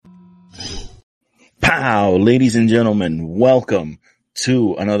Pow, ladies and gentlemen, welcome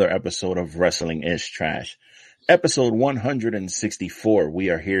to another episode of Wrestling is Trash. Episode 164. We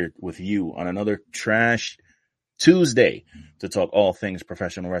are here with you on another Trash Tuesday to talk all things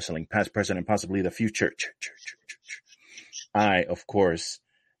professional wrestling, past, present, and possibly the future. I, of course,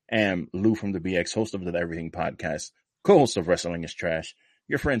 am Lou from the BX, host of the Everything Podcast, co-host of Wrestling is Trash,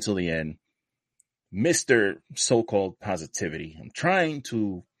 your friend till the end, Mr. So-Called Positivity. I'm trying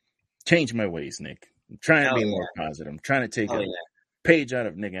to change my ways, Nick. I'm trying to be more positive. I'm trying to take a page out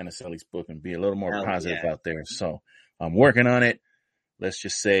of Nick Anicelli's book and be a little more positive out there. So I'm working on it. Let's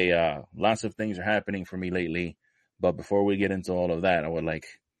just say lots of things are happening for me lately. But before we get into all of that, I would like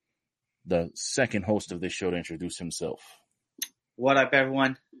the second host of this show to introduce himself. What up,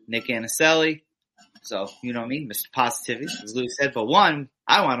 everyone? Nick Anicelli. So, you know me, Mr. Positivity, as Lou said. But one,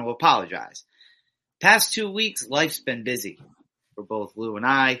 I want to apologize. Past 2 weeks, life's been busy for both Lou and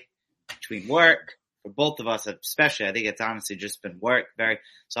I, between work, for both of us especially. I think it's honestly just been work.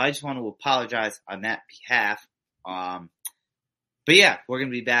 So I just want to apologize on that behalf. But yeah, we're going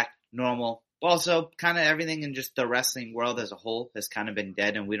to be back normal. Also, kind of everything in just the wrestling world as a whole has kind of been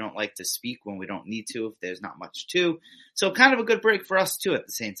dead, and we don't like to speak when we don't need to if there's not much to. So kind of a good break for us too at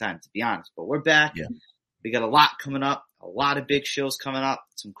the same time, to be honest. But we're back. Yeah. We got a lot coming up, a lot of big shows coming up,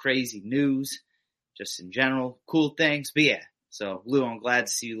 some crazy news, just in general, cool things. But yeah, so Lou, I'm glad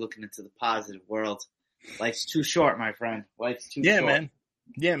to see you looking into the positive world. Life's too short, my friend. Life's too short.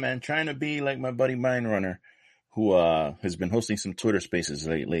 Yeah, man. Trying to be like my buddy Mindrunner, who has been hosting some Twitter spaces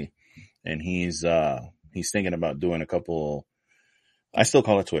lately. And he's thinking about doing a couple, I still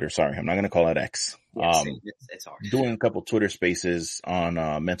call it Twitter. Sorry, I'm not going to call it X. It's hard. Doing a couple Twitter spaces on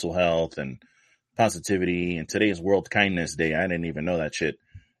mental health and positivity. And today is World Kindness Day. I didn't even know that shit.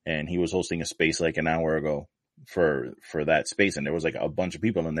 And he was hosting a space like an hour ago for that space. And there was like a bunch of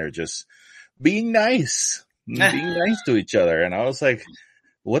people in there just being nice to each other. And I was like,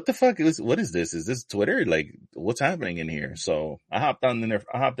 what the fuck what is this? Is this Twitter? Like, what's happening in here? So I hopped in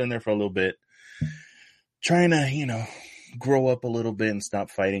there for a little bit, trying to, grow up a little bit and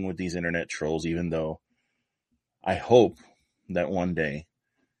stop fighting with these internet trolls, even though I hope that one day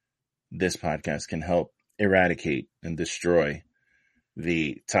this podcast can help eradicate and destroy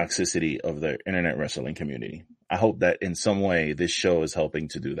the toxicity of the internet wrestling community. I hope that in some way this show is helping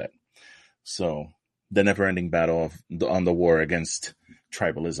to do that. So the never-ending battle on the war against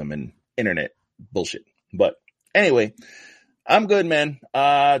tribalism and internet bullshit. But anyway, I'm good, man.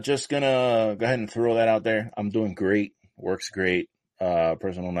 Just gonna go ahead and throw that out there. I'm doing great. Work's great.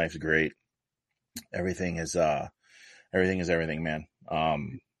 Personal life's great. Everything is everything, man.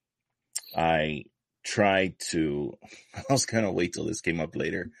 I tried to, I was gonna wait till this came up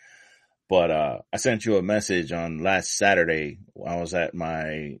later, but I sent you a message on last Saturday. I was at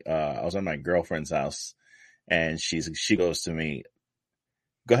my girlfriend's house, and she goes to me,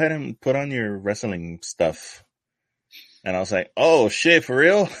 go ahead and put on your wrestling stuff. And I was like, oh shit, for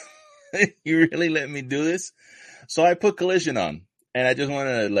real? You really let me do this? So I put Collision on, and I just want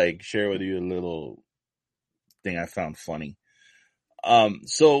to share with you a little thing I found funny.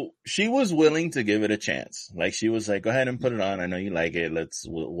 So she was willing to give it a chance. She was like, go ahead and put it on. I know you like it.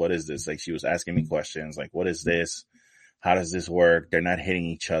 What is this? She was asking me questions like, what is this? How does this work? They're not hitting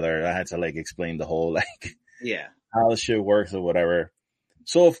each other. I had to explain the whole, how the shit works or whatever.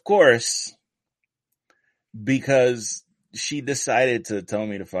 So of course, because she decided to tell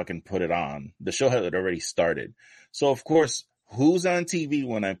me to fucking put it on, the show had already started. So of course, who's on TV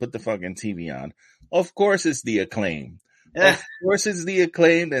when I put the fucking TV on? Of course it's the Acclaim. Of course it's the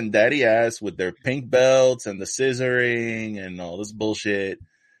Acclaimed and Daddy Ass with their pink belts and the scissoring and all this bullshit.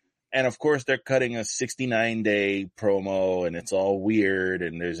 And of course they're cutting a 69-day promo, and it's all weird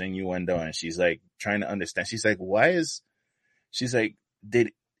and there's innuendo, and she's trying to understand. She's like,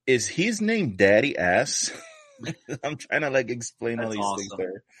 is his name Daddy Ass? I'm trying to explain all these things to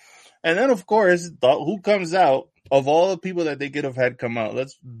her. And then of course, who comes out of all the people that they could have had come out?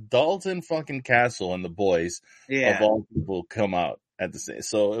 Let's Dalton fucking Castle and the boys of all people come out at the same.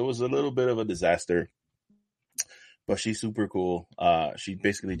 So it was a little bit of a disaster, but she's super cool. She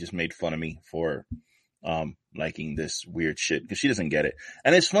basically just made fun of me for liking this weird shit because she doesn't get it.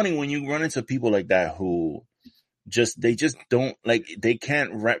 And it's funny when you run into people like that who they just don't they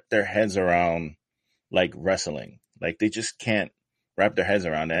can't wrap their heads around wrestling. They just can't wrap their heads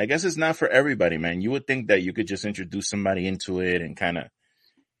around it. I guess it's not for everybody, man. You would think that you could just introduce somebody into it and kind of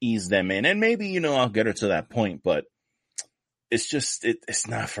ease them in. And maybe, I'll get her to that point, but it's just, it's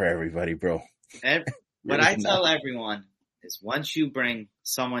not for everybody, bro. What I tell everyone is once you bring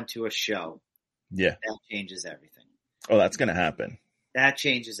someone to a show, that changes everything. Oh, that's going to happen. That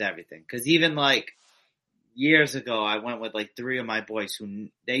changes everything. Cause even years ago, I went with like 3 of my boys who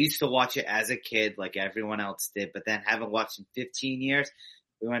they used to watch it as a kid, like everyone else did, but then haven't watched in 15 years.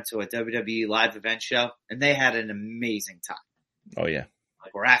 We went to a WWE live event show, and they had an amazing time. Oh yeah,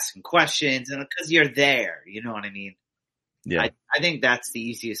 like we're asking questions, and because you're there, you know what I mean. Yeah. I think that's the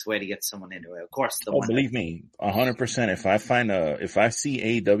easiest way to get someone into it. Of course, believe me, 100%. If I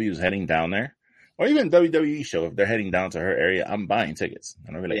see AEW is heading down there, or even WWE show, if they're heading down to her area, I'm buying tickets.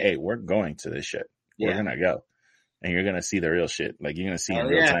 And I'll be like, hey, we're going to this shit. We're going to go. And you're going to see the real shit. Like, you're going to see in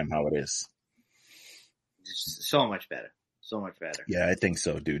real time how it is. Just so much better. So much better. Yeah, I think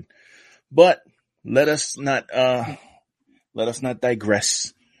so, dude. But let us not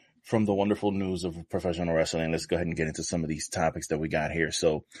digress from the wonderful news of professional wrestling. Let's go ahead and get into some of these topics that we got here.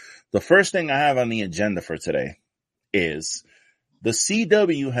 So the first thing I have on the agenda for today is the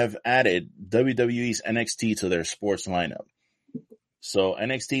CW have added WWE's NXT to their sports lineup. So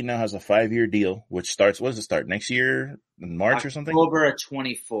NXT now has a 5-year deal, which starts, what does it start? Next year in March or something? October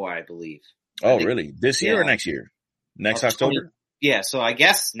 24, I believe. Oh, really? This year or next year? Next October? So I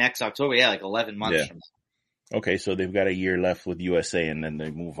guess next October, like 11 months from now. Okay, so they've got a year left with USA, and then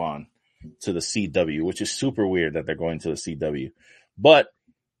they move on to the CW, which is super weird that they're going to the CW. But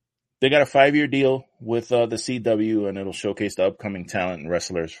they got a 5-year deal with the CW, and it'll showcase the upcoming talent and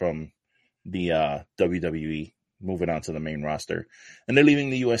wrestlers from the WWE moving on to the main roster. And they're leaving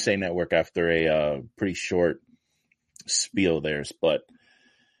the USA Network after a pretty short spiel theirs. But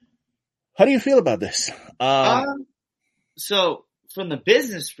how do you feel about this? So from the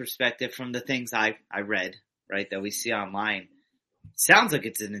business perspective, from the things I read, right, that we see online, sounds like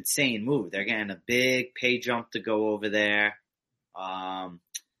it's an insane move. They're getting a big pay jump to go over there. The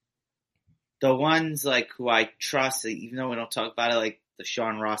ones like who I trust, even though we don't talk about it, like the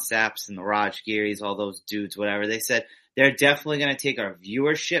Sean Ross Sapps and the Raj Giris, all those dudes, whatever, they said they're definitely going to take our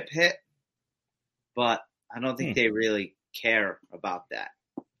viewership hit, but I don't think they really care about that.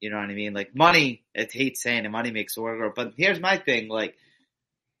 You know what I mean? Like money, I hate saying it, money makes the world go. But here's my thing, like,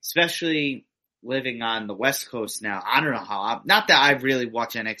 especially living on the West Coast now, I don't know how, not that I really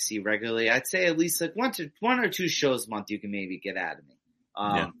watch NXT regularly. I'd say at least like one or two shows a month you can maybe get out of me.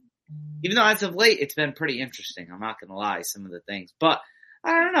 Even though as of late, it's been pretty interesting. I'm not going to lie, some of the things, but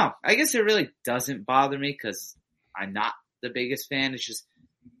I don't know. I guess it really doesn't bother me because I'm not the biggest fan. It's just,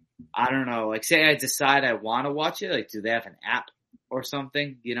 I don't know. Like say I decide I want to watch it. Like, do they have an app or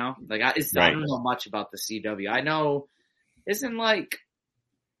something? You know, like I don't know much about the CW. I know isn't like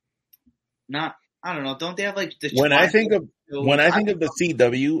not. I don't know. Don't they have like the when I think of the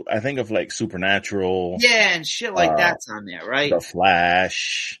CW, I think of like Supernatural. Yeah, and shit like that's on there, right? The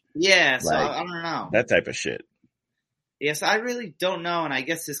Flash. Yeah, so like, I don't know. That type of shit. Yes, I really don't know, and I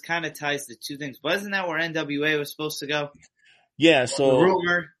guess this kind of ties to two things. But isn't that where NWA was supposed to go? Yeah, so the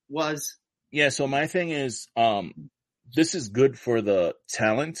rumor was. Yeah, so my thing is, this is good for the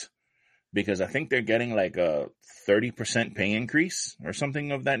talent because I think they're getting like a 30% pay increase or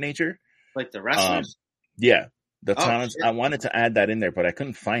something of that nature. Like the wrestlers? Yeah, the talents. Shit. I wanted to add that in there, but I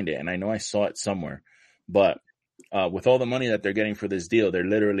couldn't find it, and I know I saw it somewhere. But with all the money that they're getting for this deal, they're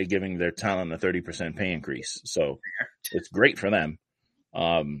literally giving their talent a 30% pay increase. So it's great for them.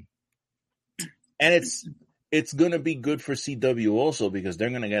 And it's going to be good for CW also because they're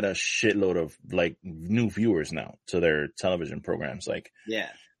going to get a shitload of like new viewers now to their television programs. Like,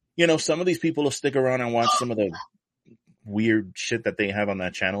 you know, some of these people will stick around and watch some of the weird shit that they have on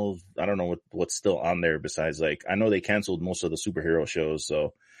that channel. I don't know what's still on there besides like, I know they canceled most of the superhero shows.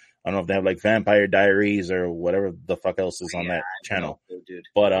 So I don't know if they have like Vampire Diaries or whatever the fuck else is on that channel. Dude.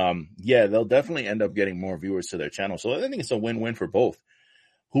 But they'll definitely end up getting more viewers to their channel. So I think it's a win-win for both.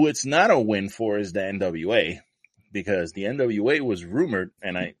 Who it's not a win for is the NWA because the NWA was rumored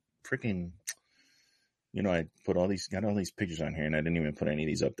and I freaking, you know, I got all these pictures on here and I didn't even put any of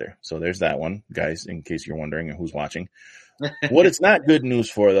these up there. So there's that one, guys, in case you're wondering who's watching. What it's not good news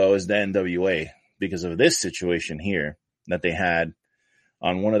for though is the NWA because of this situation here that they had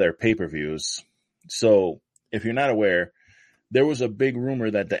on one of their pay-per-views. So if you're not aware, there was a big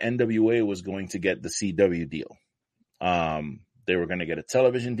rumor that the NWA was going to get the CW deal. They were going to get a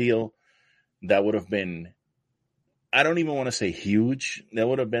television deal that would have been, I don't even want to say huge. That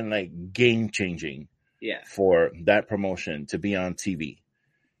would have been like game-changing for that promotion to be on TV.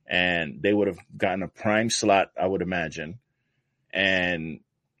 And they would have gotten a prime slot, I would imagine. And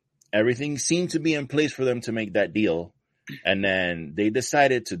everything seemed to be in place for them to make that deal. And then they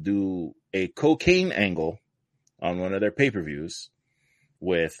decided to do a cocaine angle on one of their pay-per-views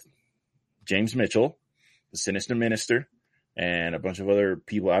with James Mitchell, the Sinister Minister, and a bunch of other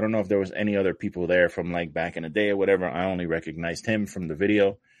people. I don't know if there was any other people there from like back in the day or whatever. I only recognized him from the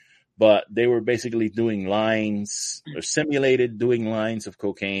video. but they were basically doing lines or simulated doing lines of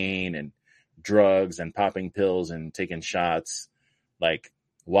cocaine and drugs and popping pills and taking shots, like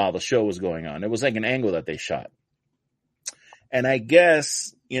while the show was going on. It was like an angle that they shot. And I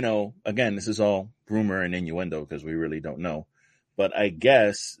guess, again, this is all rumor and innuendo because we really don't know. But I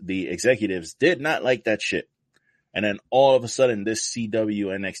guess the executives did not like that shit. And then all of a sudden, this CW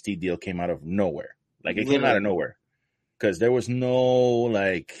NXT deal came out of nowhere. Like, it came out of nowhere. Because there was no,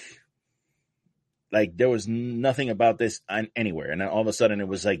 like there was nothing about this anywhere. And then all of a sudden, it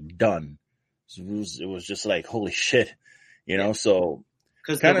was, like, done. It was just like, holy shit. So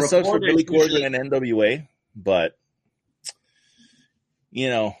kind of sucks for Billy Corgan and NWA. But,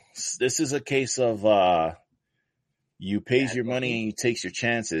 this is a case of you pays your money and you takes your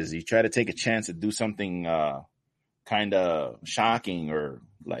chances. You try to take a chance to do something kind of shocking or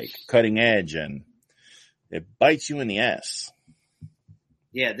like cutting edge, and it bites you in the ass.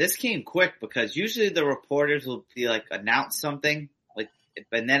 Yeah, this came quick because usually the reporters will be like announce something,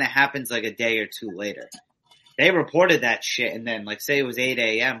 and then it happens like a day or two later. They reported that shit, and then say it was 8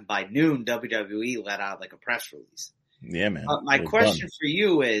 a.m. by noon, WWE let out like a press release. Yeah, man. My question for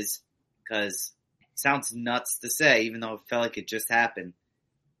you is, because it sounds nuts to say, even though it felt like it just happened.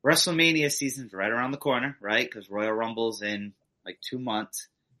 WrestleMania season's right around the corner, right? Because Royal Rumble's in like 2 months.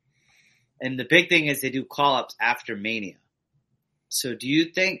 And the big thing is they do call-ups after Mania. So do you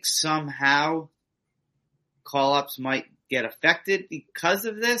think somehow call-ups might get affected because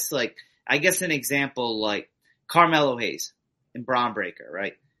of this? Like, I guess an example like Carmelo Hayes and Braun Breaker,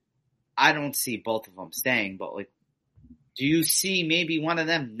 right? I don't see both of them staying, but do you see maybe one of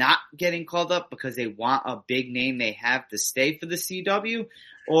them not getting called up because they want a big name they have to stay for the CW?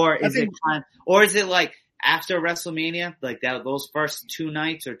 Or is it like after WrestleMania, like those first 2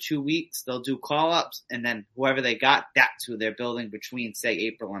 nights or 2 weeks, they'll do call-ups, and then whoever they got, that's who they're building between, say,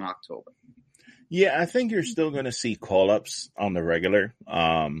 April and October? Yeah, I think you're still going to see call-ups on the regular.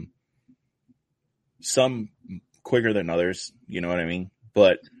 Some quicker than others, you know what I mean?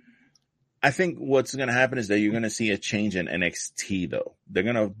 But I think what's going to happen is that you're going to see a change in NXT, though. They're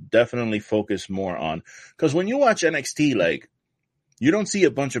going to definitely focus more on, because when you watch NXT, you don't see a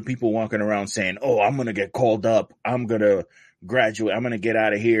bunch of people walking around saying, oh, I'm going to get called up. I'm going to graduate. I'm going to get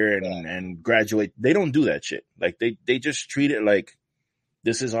out of here and graduate. They don't do that shit. They just treat it like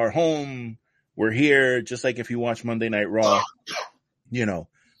this is our home. We're here. Just like if you watch Monday Night Raw,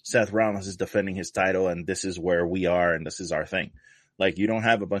 Seth Rollins is defending his title and this is where we are and this is our thing. You don't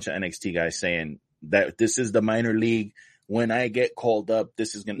have a bunch of NXT guys saying that this is the minor league. When I get called up,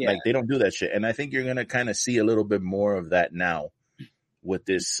 this is going to, they don't do that shit. And I think you're going to kind of see a little bit more of that now with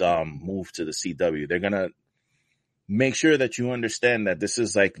this move to the CW. They're going to make sure that you understand that this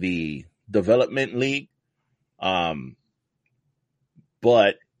is like the development league. But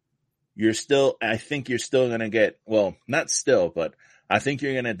I think you're still going to get, well, not still, but I think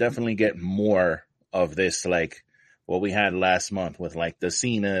you're going to definitely get more of this, what we had last month with the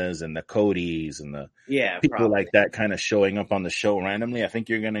Cenas and the Codys and the people probably like that kind of showing up on the show randomly. I think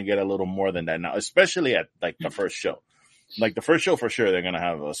you're going to get a little more than that now, especially at the first show. The first show for sure, they're going to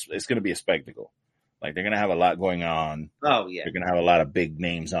have it's going to be a spectacle. They're going to have a lot going on. Oh yeah. They're going to have a lot of big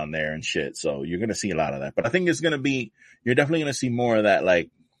names on there and shit. So you're going to see a lot of that, but I think you're definitely going to see more of that,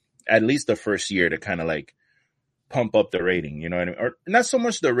 at least the first year to kind of pump up the rating, you know what I mean? Or not so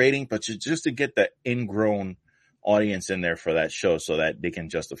much the rating, but just to get the ingrown audience in there for that show so that they can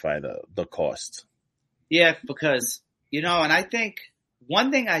justify the cost. Yeah, because, and I think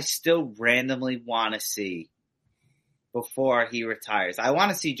one thing I still randomly want to see before he retires, I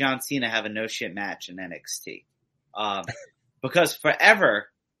want to see John Cena have a no shit match in NXT. Because forever,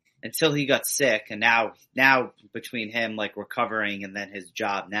 until he got sick, and now between him recovering and then his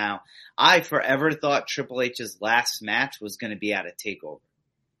job now, I forever thought Triple H's last match was going to be at a takeover.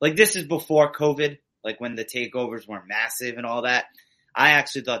 This is before COVID, when the takeovers weren't massive and all that. I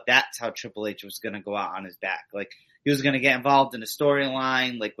actually thought that's how Triple H was going to go out on his back. He was going to get involved in a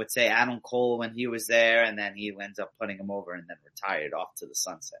storyline, would say Adam Cole when he was there, and then he ends up putting him over and then retired off to the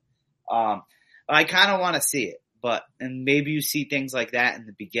sunset. I kind of want to see it. And maybe you see things like that in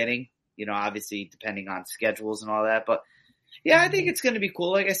the beginning, obviously depending on schedules and all that. But yeah, I think it's going to be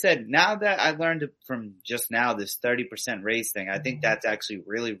cool. Like I said, now that I learned from just now this 30% raise thing, I think that's actually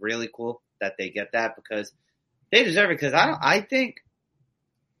really, really cool that they get that because they deserve it. Because I'm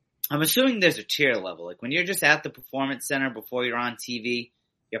assuming there's a tier level. When you're just at the Performance Center before you're on TV,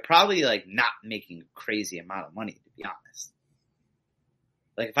 you're probably not making a crazy amount of money, to be honest.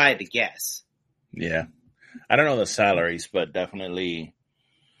 If I had to guess. Yeah. I don't know the salaries, but definitely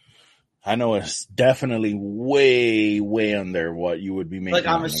I know it's definitely way, way under what you would be making Like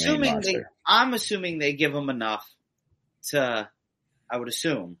I'm on the main roster. I'm assuming they give them enough to, I would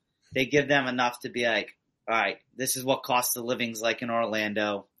assume they give them enough to be like, all right, this is what cost of living's like in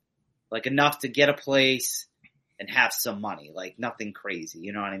Orlando, like enough to get a place and have some money, like nothing crazy.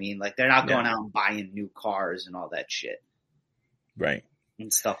 You know what I mean? Like they're not going out and buying new cars and all that shit. Right.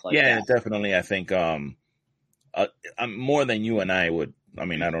 And stuff like that. Yeah, definitely. I think, more than you and I would, I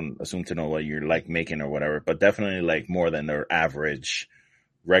mean, I don't assume to know what you're like making or whatever, but definitely like more than their average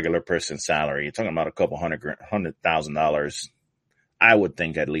regular person salary. You're talking about a couple $100,000. I would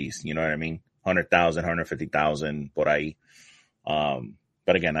think at least, you know what I mean? 100,000, 150,000 por ahí.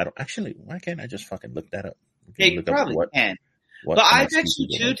 But again, I don't actually, why can't I just fucking look that up? Yeah, you probably can. But I bet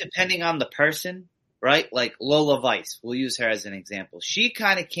you too, depending on the person, right? Like Lola Vice, we'll use her as an example. She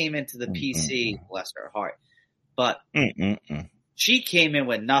kind of came into the PC, bless her heart, but she came in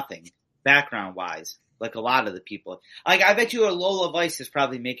with nothing background wise, like a lot of the people. Like I bet you a Lola Vice is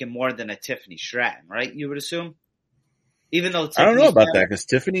probably making more than a Tiffany Stratton, right? You would assume? Even though I don't know about that because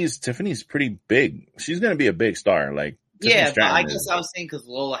Tiffany's pretty big. She's going to be a big star. Like yeah, but I guess I was saying because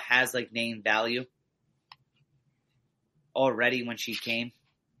Lola has like name value already when she came.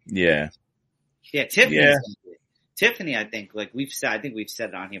 Yeah. Yeah, Tiffany, I think like we've said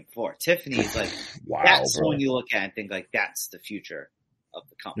it on here before. Tiffany is like wow, that's bro. When you look at it and think like that's the future of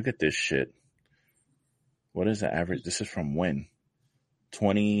the company. Look at this shit. What is the average? This is from when?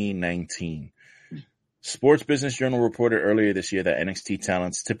 2019. Sports Business Journal reported earlier this year that NXT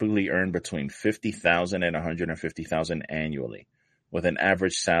talents typically earn between $50,000 and $150,000 annually, with an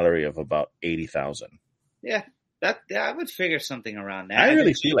average salary of about $80,000. Yeah, I would figure something around that. I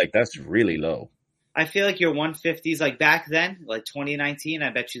really feel like that's really low. I feel like your 150s, like back then, like 2019,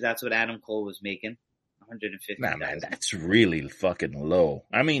 I bet you that's what Adam Cole was making, $150,000. Nah, man, that's really fucking low.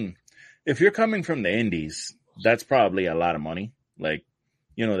 I mean, if you're coming from the Indies, that's probably a lot of money. Like,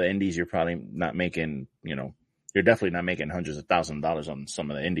 you know, the Indies, you're probably not making, you know, you're definitely not making hundreds of thousands of dollars on some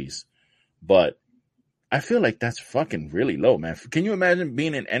of the Indies. But I feel like that's fucking really low, man. Can you imagine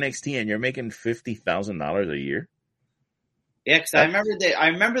being in NXT and you're making $50,000 a year? Yeah, because I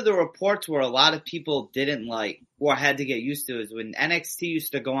remember the reports where a lot of people didn't like, or had to get used to is when NXT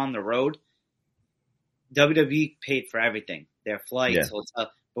used to go on the road, WWE paid for everything, their flights,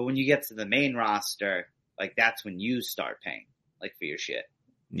 hotel. But when you get to the main roster, like that's when you start paying, like for your shit.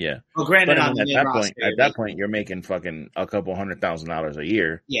 Yeah. Well, granted, at that point, you're making fucking a couple $100,000 a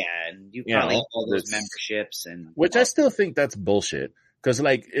year. Yeah, and you probably have all those memberships and which I still think that's bullshit. Because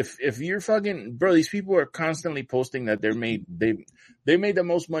like if you're fucking bro, these people are constantly posting that they made the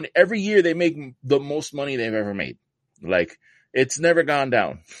most money every year. They make the most money they've ever made. Like it's never gone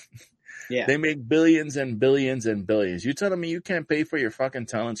down. Yeah, they make billions and billions and billions. You telling me you can't pay for your fucking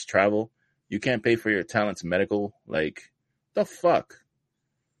talents travel? You can't pay for your talents medical? Like the fuck?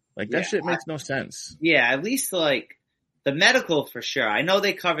 Like that shit makes no sense. Yeah, at least like the medical for sure. I know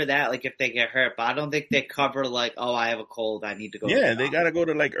they cover that, like if they get hurt, but I don't think they cover like, oh, I have a cold, I need to go. Yeah, they got to go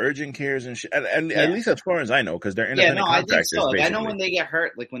to like urgent cares and shit. And at least as far as I know, because they're independent contractors. I think so. Like, I know when they get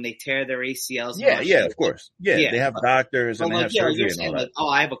hurt, like when they tear their ACLs. Yeah, of course. Yeah, they have doctors and they have surgery and all that. Like, oh,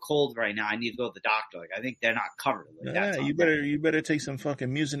 I have a cold right now, I need to go to the doctor. Like I think they're not covered. Like, yeah, you better take some fucking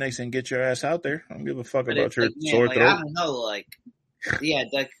Mucinex and get your ass out there. I don't give a fuck about your sore throat. I don't know, like, yeah,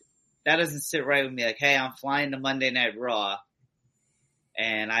 that doesn't sit right with me. Like, hey, I'm flying to Monday Night Raw,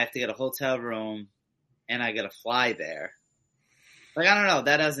 and I have to get a hotel room, and I got to fly there. Like, I don't know.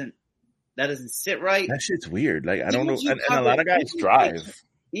 That doesn't sit right. That shit's weird. Like, I don't know. And a lot of guys drive.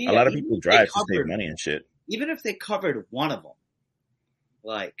 A lot of people drive to save money and shit. Even if they covered one of them,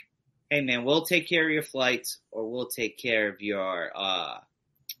 like, hey man, we'll take care of your flights, or we'll take care of your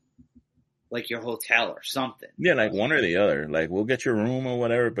like your hotel or something. Yeah, like one or the other. Like we'll get your room or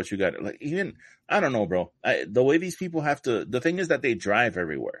whatever, but you got like even I don't know, bro. The way these people have to. The thing is that they drive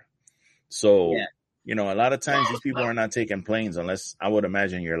everywhere, so you know a lot of times these people are not taking planes unless I would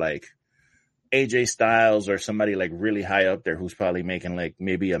imagine you're like AJ Styles or somebody like really high up there who's probably making like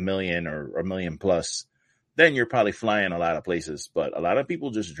maybe $1 million or $1 million plus. Then you're probably flying a lot of places, but a lot of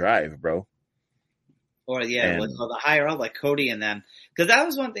people just drive, bro. Or the higher up, like Cody and them. Because that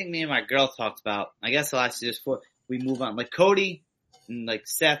was one thing me and my girl talked about. I guess I'll ask you this before we move on. Like Cody and like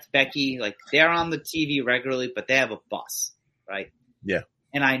Seth, Becky, like they're on the TV regularly, but they have a bus, right? Yeah.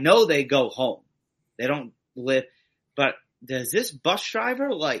 And I know they go home. They don't live. But does this bus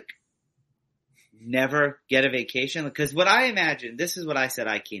driver like never get a vacation? Because what I imagine, this is what I said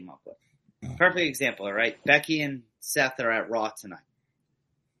I came up with. Perfect example, right? Becky and Seth are at Raw tonight.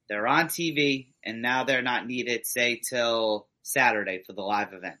 They're on TV, and now they're not needed, say, till Saturday for the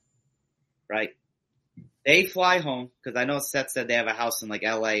live event. right? They fly home, because I know Seth said they have a house in like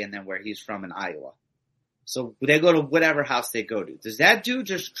LA and then where he's from in Iowa. So they go to whatever house they go to. Does that dude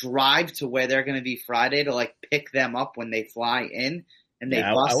just drive to where they're going to be Friday to like pick them up when they fly in? And they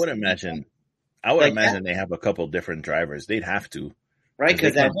bust? I would imagine. I would imagine they have a couple different drivers. They'd have to, right?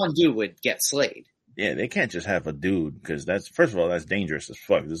 Because that one dude would get slayed. Yeah, they can't just have a dude, because that's, first of all, that's dangerous as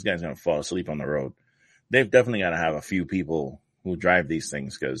fuck. This guy's gonna fall asleep on the road. They've definitely got to have a few people who drive these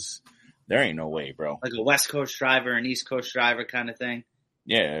things, because there ain't no way, bro. Like a West Coast driver, an East Coast driver kind of thing.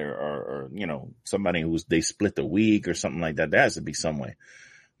 Yeah, or somebody they split the week or something like that. There has to be some way.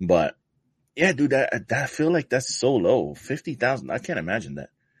 But yeah, dude, I feel like that's so low. 50,000. I can't imagine that.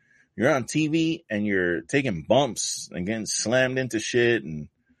 You're on TV and you're taking bumps and getting slammed into shit and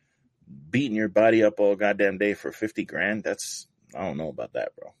beating your body up all goddamn day for 50 grand. I don't know about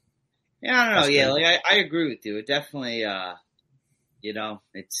that, bro. Yeah, I don't know. Yeah, like I agree with you. It definitely,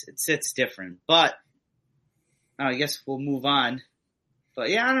 it's different. But I guess we'll move on. But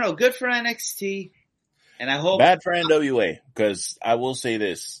yeah, I don't know. Good for NXT. And I hope. Bad for NWA, because I will say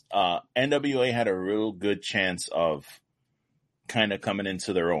this. NWA had a real good chance of kind of coming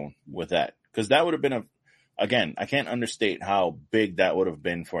into their own with that. Because that would have been again, I can't understate how big that would have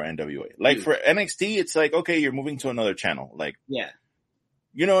been for NWA. Like for NXT, it's like, okay, you're moving to another channel. Like, yeah.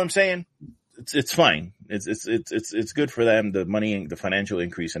 You know what I'm saying? It's fine. It's good for them. The money, the financial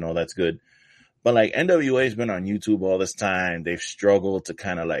increase and all that's good. But like NWA has been on YouTube all this time. They've struggled to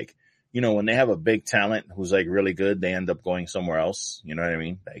kind of like, when they have a big talent who's like really good, they end up going somewhere else. You know what I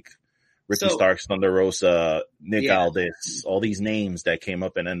mean? Like Ricky Starks, Thunder Rosa, Nick Aldis, all these names that came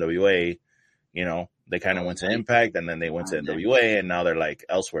up in NWA, they kind of went to Impact and then they went to NWA and now they're like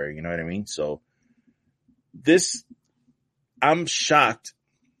elsewhere. You know what I mean? So I'm shocked.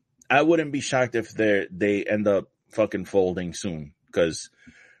 I wouldn't be shocked if they end up fucking folding soon, because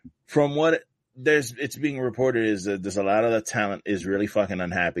from what it's being reported is that there's a lot of the talent is really fucking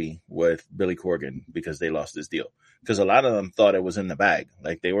unhappy with Billy Corgan because they lost this deal. Because a lot of them thought it was in the bag.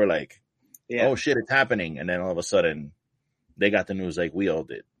 Like they were like, oh shit, it's happening. And then all of a sudden they got the news like we all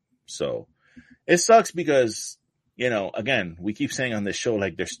did. So it sucks because, again, we keep saying on this show,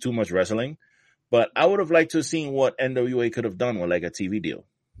 like there's too much wrestling, but I would have liked to have seen what NWA could have done with like a TV deal.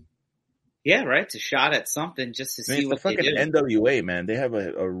 Yeah, right. It's a shot at something just to see what they do. NWA, man, they have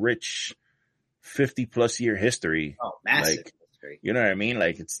a rich 50+ year history. Oh, massive history. You know what I mean?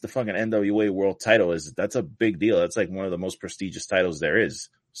 Like it's the fucking NWA world title that's a big deal. That's like one of the most prestigious titles there is.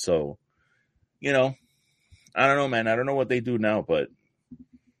 So, I don't know, man. I don't know what they do now, but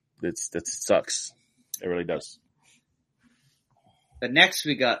that sucks. It really does. But next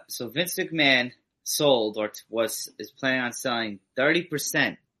we got, Vince McMahon sold is planning on selling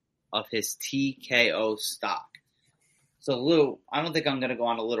 30% of his TKO stock. So Lou, I don't think I'm going to go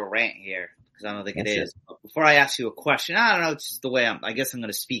on a little rant here because I don't think it is. But before I ask you a question, I don't know, it's just the way I guess I'm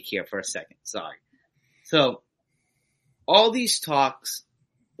going to speak here for a second. Sorry. So all these talks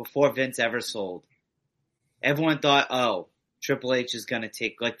before Vince ever sold, everyone thought, Triple H is going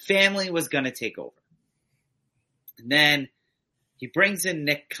to family was going to take over. And then he brings in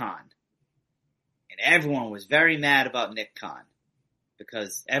Nick Khan. And everyone was very mad about Nick Khan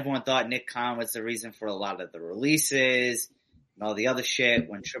because everyone thought Nick Khan was the reason for a lot of the releases and all the other shit,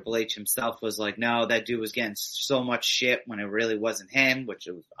 when Triple H himself was like, no, that dude was getting so much shit when it really wasn't him, which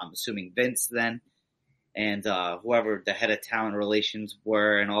was, I'm assuming, Vince then, and whoever the head of talent relations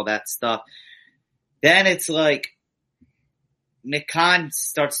were and all that stuff. Then it's like Nick Khan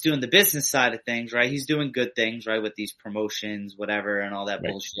starts doing the business side of things, right? He's doing good things, right, with these promotions, whatever, and all that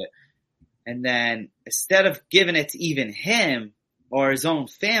bullshit. And then instead of giving it to even him or his own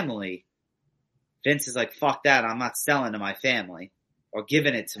family, Vince is like, fuck that, I'm not selling to my family or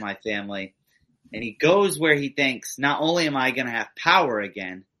giving it to my family. And he goes where he thinks, not only am I going to have power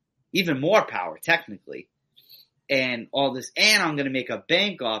again, even more power technically, and all this, and I'm going to make a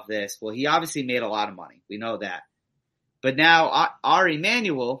bank off this. Well, he obviously made a lot of money. We know that. But now Ari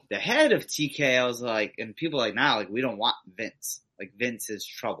Emanuel, the head of TKO, is like, and people are like, nah, like we don't want Vince. Like Vince is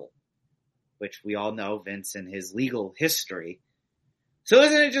trouble, which we all know Vince and his legal history. So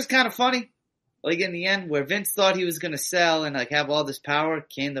isn't it just kind of funny? Like in the end, where Vince thought he was going to sell and like have all this power,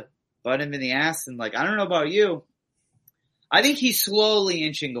 came to butt him in the ass. And like, I don't know about you, I think he's slowly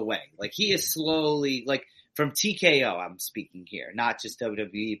inching away. Like he is slowly, like from TKO, I'm speaking here, not just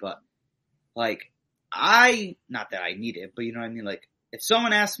WWE, but like not that I need it, but you know what I mean? Like if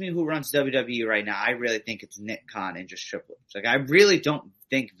someone asks me who runs WWE right now, I really think it's Nick Khan and just Triple H. Like I really don't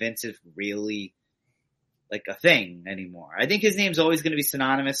think Vince is really like a thing anymore. I think his name's always going to be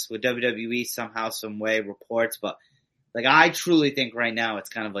synonymous with WWE somehow, some way, reports, but like I truly think right now it's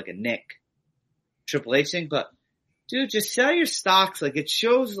kind of like a Nick Triple H thing, but dude, just sell your stocks. Like, it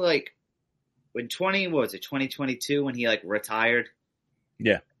shows, like, when 2022 when he, like, retired.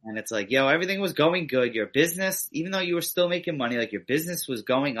 Yeah. And it's like, yo, everything was going good. Your business, even though you were still making money, like, your business was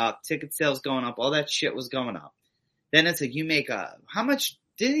going up, ticket sales going up, all that shit was going up. Then it's like, you make how much,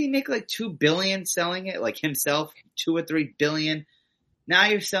 didn't he make like $2 billion selling it? Like himself, 2 or 3 billion. Now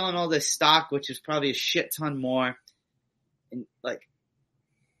you're selling all this stock, which is probably a shit ton more. And like,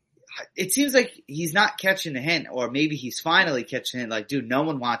 it seems like he's not catching the hint, or maybe he's finally catching it. Like, dude, no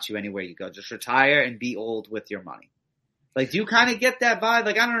one wants you anywhere you go. Just retire and be old with your money. Like, do you kind of get that vibe?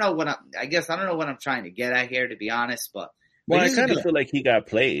 Like, I don't know what I'm trying to get at here, to be honest, but. Well, I kind of feel like he got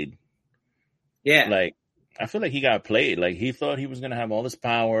played. Yeah. Like, I feel like he got played. Like, he thought he was going to have all this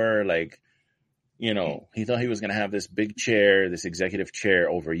power. Like, you know, he thought he was going to have this big chair, this executive chair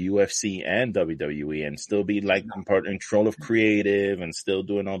over UFC and WWE and still be like in control of creative and still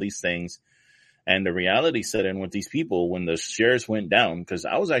doing all these things. And the reality set in with these people when the shares went down, because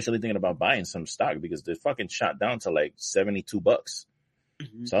I was actually thinking about buying some stock because they fucking shot down to like $72.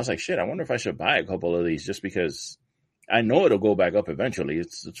 Mm-hmm. So I was like, shit, I wonder if I should buy a couple of these just because I know it'll go back up eventually.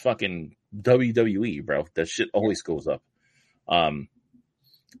 It's fucking WWE, bro. That shit always goes up.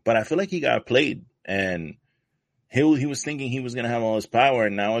 But I feel like he got played, and he was thinking he was going to have all his power,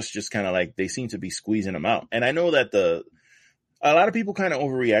 and now it's just kind of like they seem to be squeezing him out. And I know that a lot of people kind of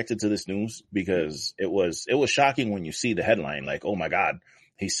overreacted to this news because it was shocking when you see the headline, like, oh my God,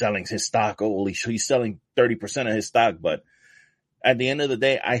 he's selling his stock. Oh, he's selling 30% of his stock. But at the end of the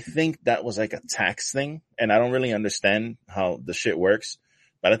day, I think that was like a tax thing, and I don't really understand how the shit works.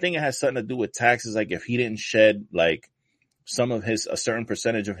 But I think it has something to do with taxes. Like, if he didn't shed like a certain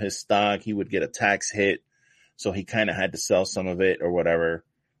percentage of his stock, he would get a tax hit. So he kind of had to sell some of it or whatever.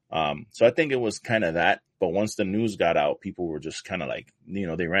 So I think it was kind of that. But once the news got out, people were just kind of like, you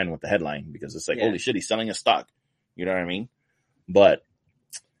know, they ran with the headline because it's like, holy shit, he's selling his stock. You know what I mean? But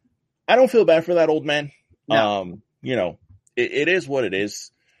I don't feel bad for that old man. No. You know, it is what it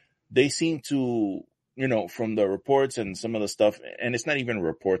is. They seem to, you know, from the reports and some of the stuff, and it's not even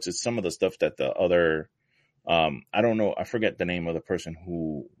reports, it's some of the stuff that the other, I don't know, I forget the name of the person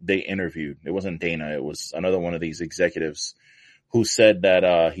who they interviewed. It wasn't Dana, it was another one of these executives who said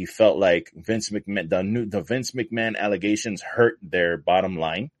that he felt like Vince McMahon, the Vince McMahon allegations hurt their bottom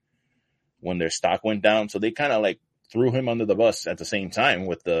line when their stock went down. So they kind of like threw him under the bus at the same time.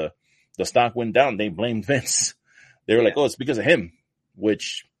 With the stock went down, they blamed Vince. They were like, oh, it's because of him,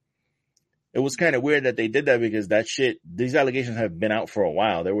 which it was kind of weird that they did that because these allegations have been out for a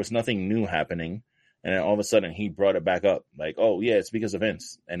while. There was nothing new happening. And then all of a sudden he brought it back up like, oh yeah, it's because of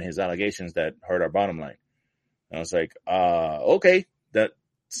Vince and his allegations that hurt our bottom line. And I was like, okay,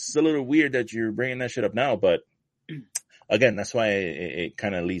 that's a little weird that you're bringing that shit up now. But again, that's why it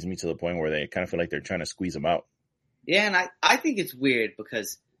kind of leads me to the point where they kind of feel like they're trying to squeeze him out. Yeah, and I think it's weird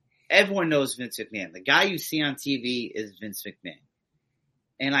because everyone knows Vince McMahon. The guy you see on TV is Vince McMahon.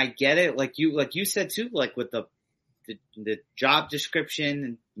 And I get it, like you said too, like with the job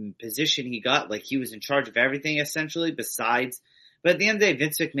description and position he got, like he was in charge of everything essentially besides. But at the end of the day,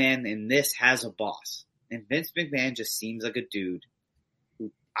 Vince McMahon in this has a boss. And Vince McMahon just seems like a dude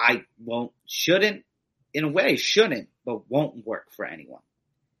who shouldn't, but won't work for anyone.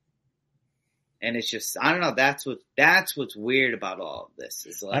 And it's just, I don't know, that's what's weird about all of this.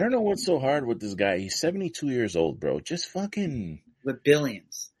 Is like, I don't know what's so hard with this guy. He's 72 years old, bro. Just fucking. With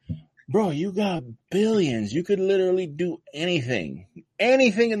billions. Bro, you got billions. You could literally do anything.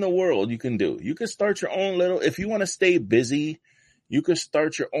 Anything in the world you can do. You could start your own if you want to stay busy, you could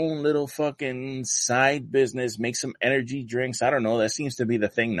start your own little fucking side business, make some energy drinks. I don't know. That seems to be the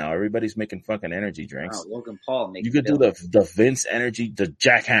thing now. Everybody's making fucking energy drinks. Oh, Logan Paul makes. You could do the Vince Energy, the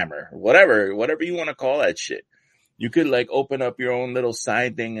Jackhammer, whatever you want to call that shit. You could like open up your own little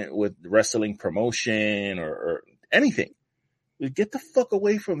side thing with wrestling promotion or anything. Get the fuck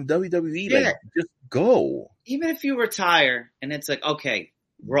away from WWE. Yeah. Like, just go. Even if you retire and it's like, okay,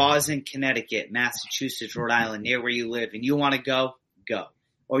 Raw's in Connecticut, Massachusetts, Rhode Island, near where you live, and you want to go.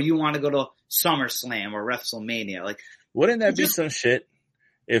 Or you want to go to SummerSlam or WrestleMania. Like, wouldn't that be some shit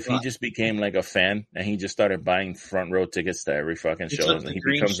if he just became like a fan and he just started buying front row tickets to every fucking show and he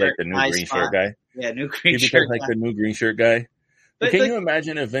becomes like the new green shirt guy? Yeah, new green shirt. He becomes like the new green shirt guy. But can you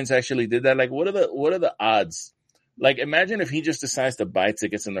imagine if Vince actually did that? Like, what are the odds? Like, imagine if he just decides to buy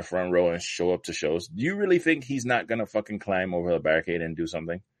tickets in the front row and show up to shows. Do you really think he's not going to fucking climb over the barricade and do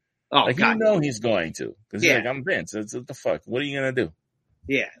something? Oh, like, God, you know he's going to. Because he's like, I'm Vince. It's what the fuck? What are you going to do?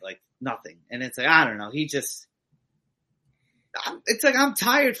 Yeah, like, nothing. And it's like, I don't know. It's like, I'm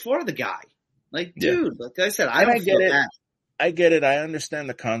tired for the guy. Like, dude, like I said, I don't get it. I get it. I understand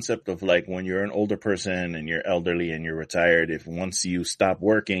the concept of like when you're an older person and you're elderly and you're retired, if once you stop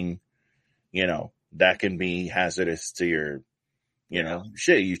working, you know, that can be hazardous to your, you know,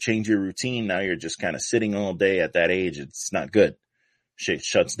 shit, you change your routine. Now you're just kind of sitting all day at that age. It's not good. Shit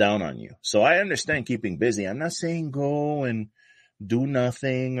shuts down on you. So I understand keeping busy. I'm not saying go and do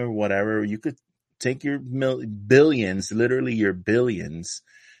nothing or whatever. You could take your billions, literally your billions,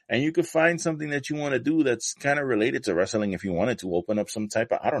 and you could find something that you want to do that's kind of related to wrestling. If you wanted to open up some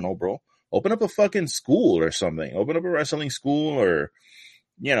type of, I don't know, bro, open up a fucking school or something, open up a wrestling school or,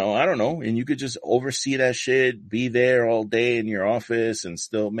 you know, I don't know. And you could just oversee that shit, be there all day in your office and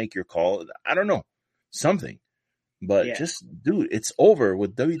still make your call. I don't know, something, but just dude, it's over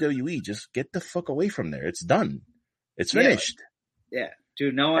with WWE. Just get the fuck away from there. It's done. It's finished. Yeah.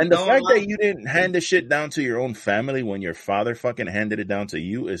 Dude, no one. And the fact that you didn't hand the shit down to your own family when your father fucking handed it down to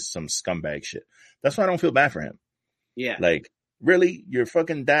you is some scumbag shit. That's why I don't feel bad for him. Yeah. Like, really, your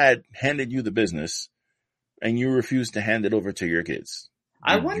fucking dad handed you the business and you refuse to hand it over to your kids.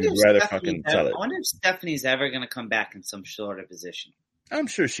 I wonder if Stephanie's ever going to come back in some sort of position. I'm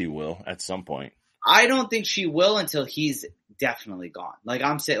sure she will at some point. I don't think she will until he's definitely gone. Like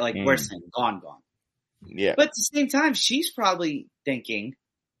I'm saying, like we're saying, gone. Yeah. But at the same time, she's probably thinking,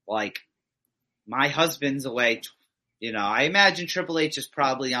 like, my husband's away. You know, I imagine Triple H is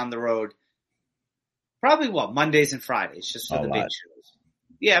probably on the road. Probably Mondays and Fridays, just for the big shows.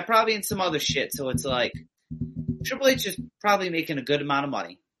 Yeah, probably in some other shit. So it's like, Triple H is probably making a good amount of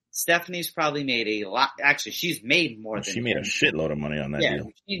money. Stephanie's probably made a lot. Actually, she's made more than him. She made a shitload of money on that deal.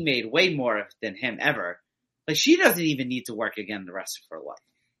 She made way more than him ever. Like, she doesn't even need to work again the rest of her life.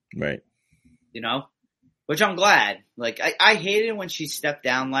 Right. You know? Which I'm glad. Like, I hated it when she stepped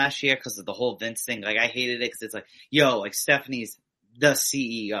down last year because of the whole Vince thing. Like, I hated it because it's like, yo, like, Stephanie's the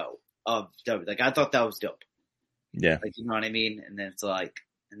CEO of WWE. Like, I thought that was dope. Yeah. Like, you know what I mean? And then it's like,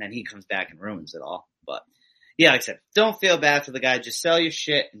 and then he comes back and ruins it all. But, yeah, like I said, don't feel bad for the guy. Just sell your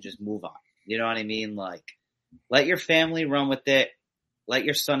shit and just move on. You know what I mean? Like, let your family run with it. Let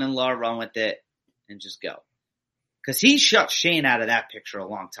your son-in-law run with it and just go. Because he shut Shane out of that picture a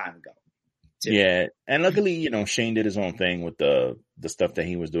long time ago. Too. Yeah, and luckily, you know, Shane did his own thing with the stuff that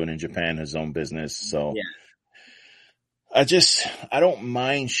he was doing in Japan, his own business. So I don't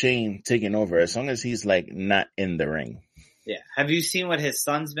mind Shane taking over as long as he's like not in the ring. Yeah. Have you seen what his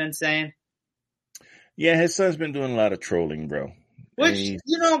son's been saying? Yeah, his son's been doing a lot of trolling, bro. Which,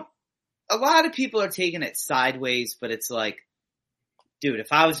 you know, a lot of people are taking it sideways, but it's like, dude,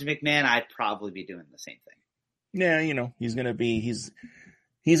 if I was McMahon, I'd probably be doing the same thing. Yeah, you know, he's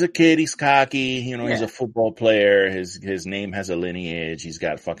a kid. He's cocky. You know, he's a football player. His name has a lineage. He's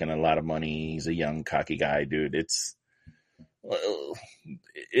got fucking a lot of money. He's a young, cocky guy, dude. It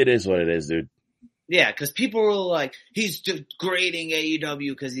is what it is, dude. Yeah, because people were like, he's degrading AEW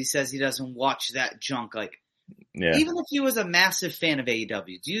because he says he doesn't watch that junk. Like, even if he was a massive fan of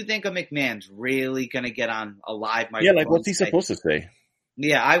AEW, do you think a McMahon's really going to get on a live microphone? Yeah, like what's he supposed to say?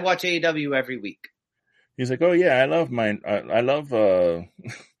 Yeah, I watch AEW every week. He's like, oh yeah, I love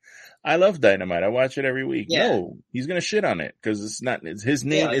Dynamite. I watch it every week. Yeah. No, he's gonna shit on it because his last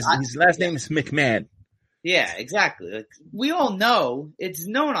name is McMahon. Yeah, exactly. Like, we all know it's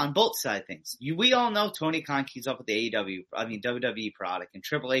known on both sides of things. We all know Tony Khan keeps up with the WWE product, and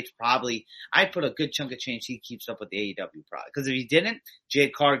Triple H probably. I'd put a good chunk of change he keeps up with the AEW product because if he didn't,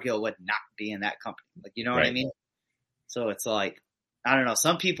 Jade Cargill would not be in that company. Like, you know what I mean? So it's like, I don't know.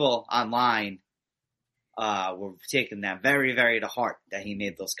 Some people online were taking that very, very to heart that he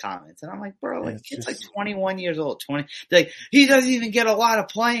made those comments. And I'm like, bro, like, kid's like 21 years old, like, he doesn't even get a lot of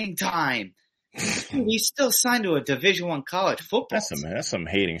playing time. He's still signed to a Division I college football. That's some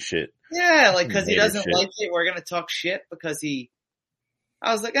hating shit. Yeah, like, cause he doesn't like it. We're going to talk shit because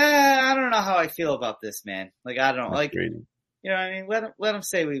I was like, I don't know how I feel about this, man. Like, I don't like, crazy. You know what I mean? Let him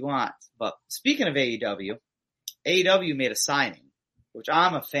say what he wants. But speaking of AEW made a signing, which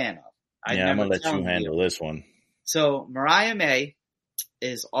I'm a fan of. I'm going to let you handle this one. So Mariah May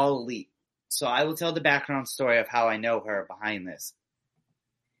is All Elite. So I will tell the background story of how I know her behind this.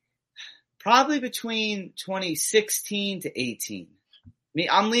 Probably between 2016 to 18.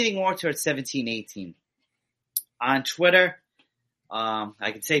 I'm leaning more towards 17, 18. On Twitter,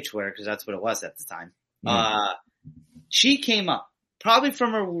 I can say Twitter because that's what it was at the time. She came up, probably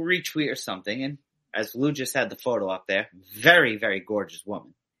from a retweet or something. And as Lou just had the photo up there, very, very gorgeous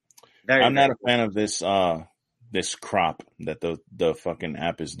woman. I'm not a fan of this crop that the fucking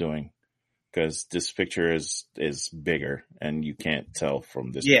app is doing because this picture is bigger and you can't tell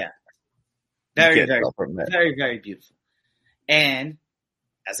from this. Yeah. Very, very, very beautiful. And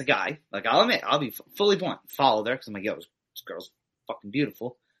as a guy, like I'll admit, I'll be fully blunt, followed her because I'm like, yo, this girl's fucking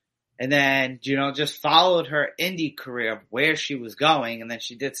beautiful. And then, just followed her indie career of where she was going. And then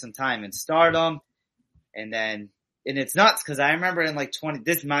she did some time in Stardom. And it's nuts because I remember in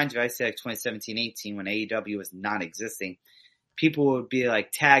this reminds me, I say 2017, 18 when AEW was non-existing. People would be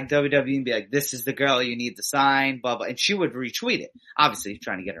like, tag WWE and be like, this is the girl you need to sign, blah, blah. And she would retweet it. Obviously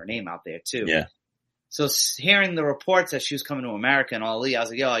trying to get her name out there too. Yeah. So hearing the reports that she was coming to America and all, I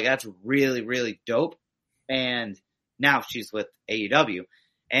was like, that's really, really dope. And now she's with AEW.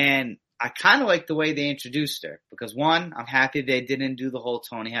 And I kind of like the way they introduced her because one, I'm happy they didn't do the whole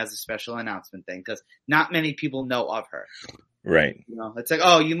Tony has a special announcement thing because not many people know of her. Right. It's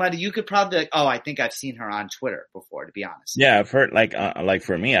like, you could probably like, I think I've seen her on Twitter before, to be honest. Yeah. I've heard like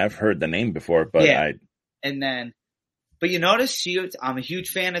for me, I've heard the name before, but yeah. But you notice I'm a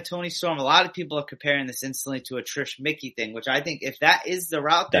huge fan of Toni Storm. A lot of people are comparing this instantly to a Trish Mickey thing, which I think if that is the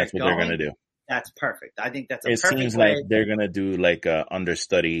route that's what they're going to do. That's perfect. I think that's a perfect. It seems like they're going to do like a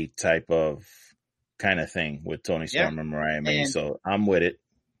understudy type of kind of thing with Toni Storm and Mariah May. So I'm with it.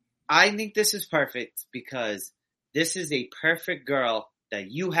 I think this is perfect because this is a perfect girl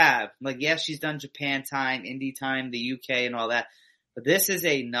that you have. Like, yes, she's done Japan time, indie time, the UK and all that. But this is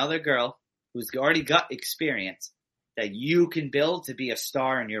another girl who's already got experience that you can build to be a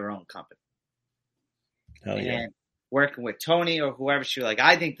star in your own company. Hell yeah. And working with Tony or whoever, she's like,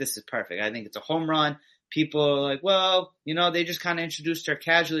 I think this is perfect. I think it's a home run. People are like, well, they just kind of introduced her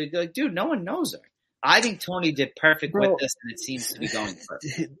casually. Like, dude, no one knows her. I think Tony did perfect with this, and it seems to be going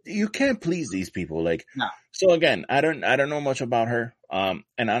perfect. You can't please these people. Like, no. So again, I don't know much about her. And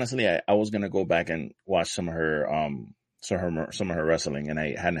honestly, I was gonna go back and watch some of her wrestling, and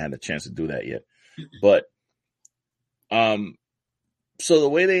I hadn't had a chance to do that yet. But, so the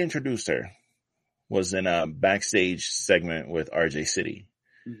way they introduced her was in a backstage segment with RJ City.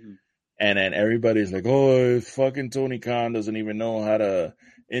 Mm-hmm. And then everybody's like, oh, fucking Tony Khan doesn't even know how to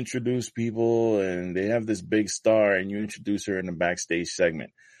introduce people. And they have this big star and you introduce her in a backstage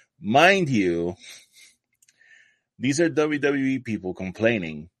segment. Mind you, these are WWE people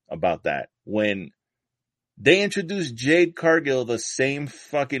complaining about that when they introduced Jade Cargill the same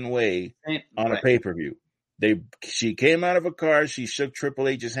fucking way on a pay-per-view. She came out of a car, she shook Triple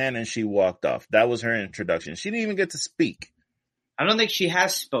H's hand, and she walked off. That was her introduction. She didn't even get to speak. I don't think she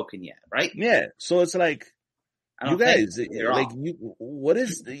has spoken yet, right? Yeah. So it's like, you guys,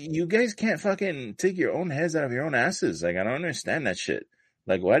 you guys can't fucking take your own heads out of your own asses. Like, I don't understand that shit.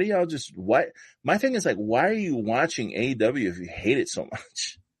 Like, why do y'all my thing is like, why are you watching AEW if you hate it so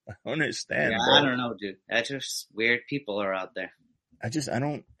much? I don't understand. Yeah, bro. I don't know, dude. That's just weird people are out there. I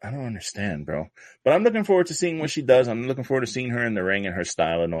don't understand, bro. But I'm looking forward to seeing what she does. I'm looking forward to seeing her in the ring and her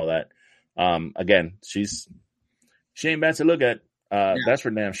style and all that. Again, she ain't bad to look at. That's for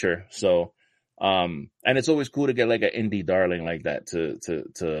damn sure. So, and it's always cool to get like an indie darling like that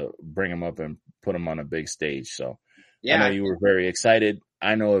to bring them up and put them on a big stage. So I know you were very excited.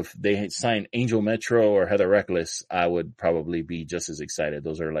 I know if they had signed Angel Metro or Heather Reckless, I would probably be just as excited.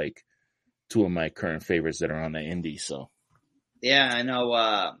 Those are like two of my current favorites that are on the indie. So. Yeah, I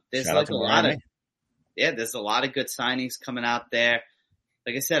know, there's like there's a lot of good signings coming out there.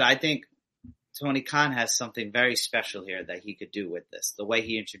 Like I said, I think Tony Khan has something very special here that he could do with this. The way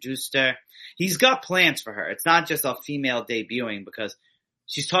he introduced her, he's got plans for her. It's not just a female debuting because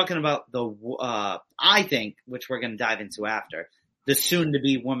she's talking about I think, which we're going to dive into after, the soon to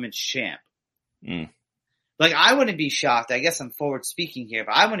be women's champ. Like, I wouldn't be shocked. I guess I'm forward speaking here,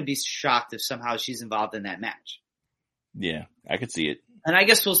 but I wouldn't be shocked if somehow she's involved in that match. Yeah, I could see it. And I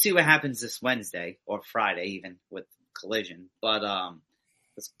guess we'll see what happens this Wednesday or Friday even with Collision. But,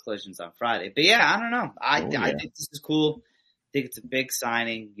 this Collision's on Friday. But yeah, I don't know. I think this is cool. I think it's a big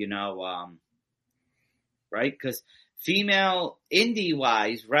signing, right? Because female indie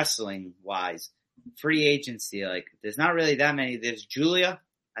wise, wrestling wise, free agency, like there's not really that many. There's Julia.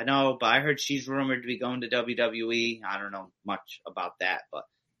 I know, but I heard she's rumored to be going to WWE. I don't know much about that, but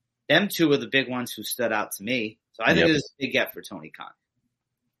them two are the big ones who stood out to me. So I think it was a big get for Tony Khan.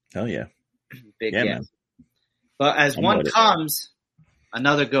 Hell yeah. Big get. Man. But as one comes,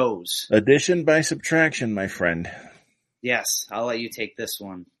 another goes. Addition by subtraction, my friend. Yes, I'll let you take this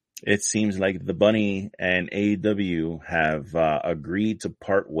one. It seems like the Bunny and AEW have agreed to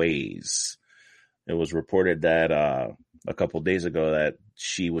part ways. It was reported that a couple days ago that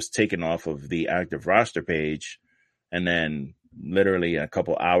she was taken off of the active roster page, and then literally a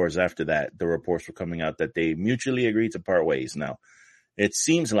couple hours after that, the reports were coming out that they mutually agreed to part ways. Now, it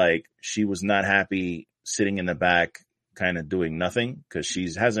seems like she was not happy sitting in the back, kind of doing nothing, because she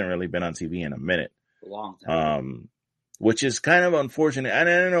hasn't really been on TV in a minute. A long time. Which is kind of unfortunate. And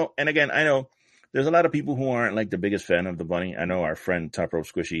I know, and again, I know there's a lot of people who aren't like the biggest fan of the bunny. I know our friend Top Rope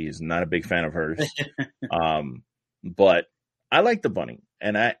Squishy is not a big fan of hers. But I like the bunny,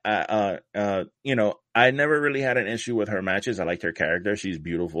 and you know, I never really had an issue with her matches. I liked her character. She's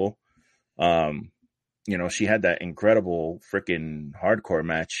beautiful. You know, she had that incredible freaking hardcore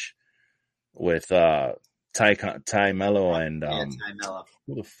match with Ty Mello and Ty Mello.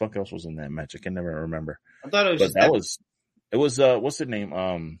 Who the fuck else was in that match? I can never remember. I thought it was but just that was it was what's the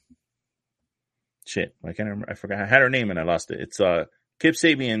name? Shit, I can't remember. I forgot. I had her name and I lost it. It's Kip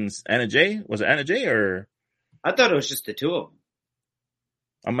Sabian's Anna Jay. Was it Anna Jay or? I thought it was just the two of them.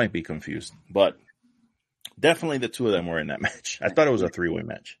 I might be confused, but definitely the two of them were in that match. I thought it was a 3-way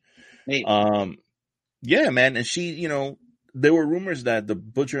match. Maybe. Yeah, man. And she, you know, there were rumors that the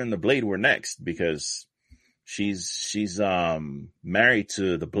Butcher and the Blade were next because she's married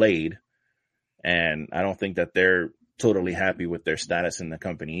to the Blade, and I don't think that they're totally happy with their status in the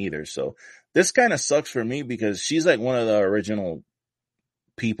company either. So this kind of sucks for me because she's like one of the original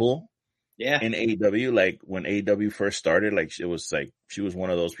people in AEW. Like when AEW first started, like it was like she was one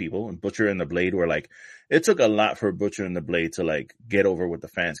of those people, and Butcher and the Blade were like, it took a lot for Butcher and the Blade to like get over with the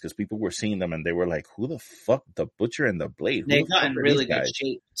fans because people were seeing them and they were like, who the fuck, the Butcher and the Blade? They got in really good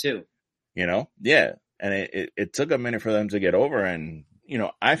shape too. You know? Yeah. And it took a minute for them to get over, and you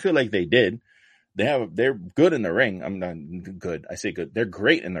know, I feel like they did. They're good in the ring. I'm not good. I say good. They're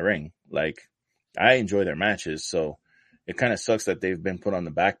great in the ring. Like I enjoy their matches. So it kind of sucks that they've been put on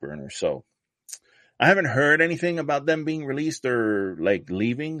the back burner. So I haven't heard anything about them being released or like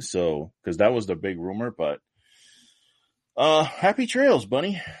leaving. So, cause that was the big rumor, but, happy trails,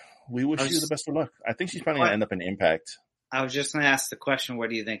 Bunny. We wish you the best of luck. I think she's probably going to end up in Impact. I was just going to ask the question, what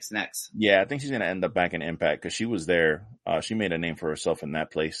do you think's next? Yeah, I think she's going to end up back in Impact because she was there. She made a name for herself in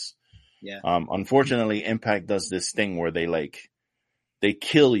that place. Yeah. Unfortunately, Impact does this thing where they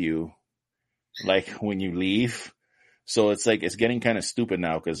kill you, like when you leave. So it's like, it's getting kind of stupid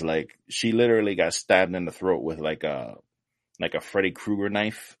now because like she literally got stabbed in the throat with like a Freddy Krueger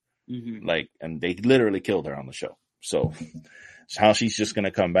knife. Mm-hmm. Like, and they literally killed her on the show. So how she's just going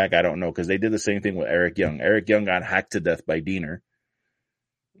to come back, I don't know. Cause they did the same thing with Eric Young. Eric Young got hacked to death by Diener.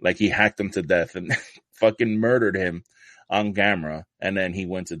 Like he hacked him to death and fucking murdered him on camera. And then he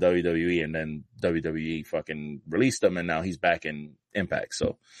went to WWE and then WWE fucking released him. And now he's back in Impact.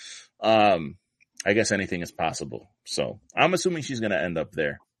 So, I guess anything is possible. So I'm assuming she's going to end up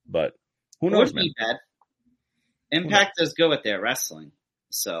there, but who knows, man? Bad. Impact does go with their wrestling.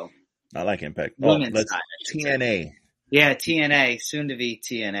 So I like Impact. Oh, let's TNA. Yeah, TNA, soon to be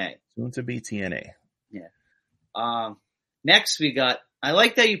TNA. Soon to be TNA. Yeah. Next we got, I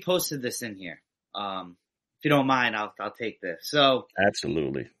like that you posted this in here. If you don't mind, I'll take this. So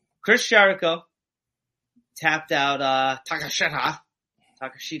absolutely. Chris Jericho tapped out,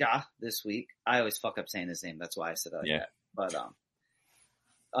 Takeshita this week. I always fuck up saying his name. That's why I said that. Yeah. But,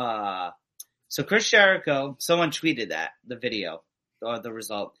 so Chris Jericho, someone tweeted that, the video, or the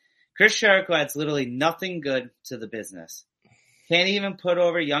result. Chris Jericho adds literally nothing good to the business. Can't even put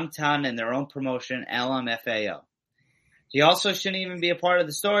over Youngstown in their own promotion, LMFAO. He also shouldn't even be a part of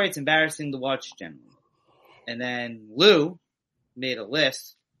the story. It's embarrassing to watch generally. And then Lou made a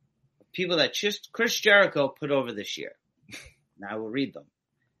list of people that just Chris Jericho put over this year. Now I will read them.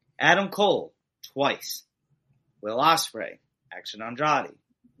 Adam Cole, twice. Will Ospreay, Action Andrade.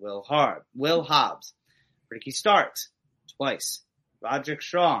 Will Hobbs. Ricky Starks, twice. Roderick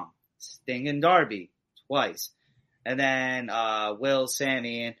Strong, Sting and Darby, twice. And then Will,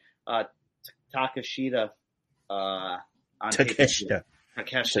 Sammy, and Takeshita. Takeshita.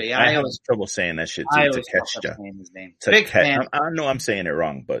 Yeah, I have trouble saying that shit too. Takeshita. His name. Big fan. I know I'm saying it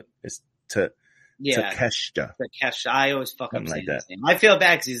wrong, but it's Takeshita. Takeshita. I always fuck up saying his name. I feel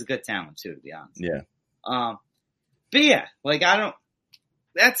bad because he's a good talent too, to be honest. Yeah. But yeah, like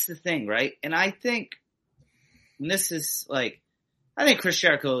that's the thing, right? And I think, and this is like, I think Chris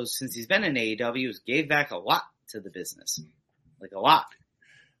Jericho, since he's been in AEW, gave back a lot to the business. Like a lot.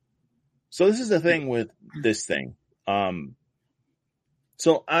 So this is the thing with this thing.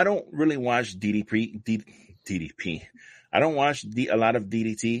 So I don't really watch DDP. I don't watch a lot of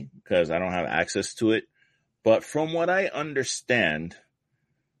DDT because I don't have access to it. But from what I understand,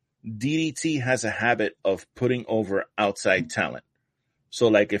 DDT has a habit of putting over outside talent. So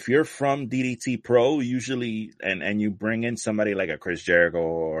like if you're from DDT Pro, usually, and you bring in somebody like a Chris Jericho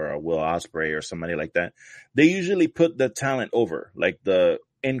or a Will Ospreay or somebody like that, they usually put the talent over, like the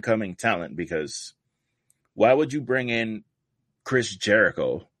incoming talent, because why would you bring in Chris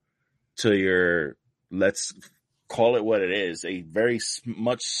Jericho to your, let's call it what it is, a very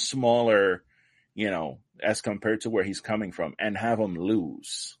much smaller, as compared to where he's coming from, and have him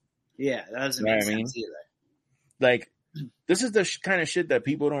lose? Yeah, that doesn't You know make what I mean? sense either. Like, this is the kind of shit that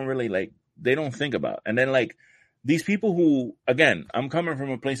people don't really like. They don't think about. And then like these people who, again, I'm coming from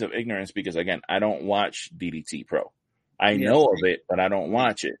a place of ignorance because again, I don't watch DDT Pro. I Yeah. know of it, but I don't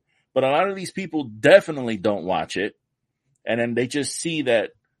watch it. But a lot of these people definitely don't watch it. And then they just see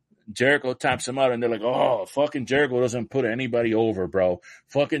that Jericho taps him out and they're like, oh, fucking Jericho doesn't put anybody over, bro.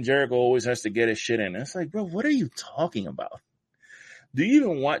 Fucking Jericho always has to get his shit in. And it's like, bro, what are you talking about? Do you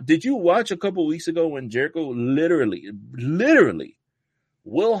even watch? Did you watch a couple weeks ago when Jericho literally,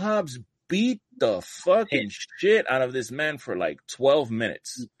 Will Hobbs beat the fucking shit out of this man for like 12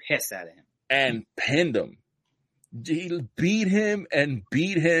 minutes? He pissed at him. And pinned him. He beat him and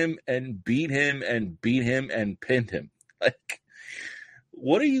beat him and beat him and beat him and pinned him. Like,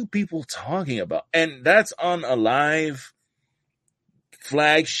 what are you people talking about? And that's on a live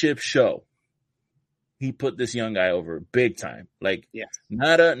flagship show. He put this young guy over big time. Like, yes.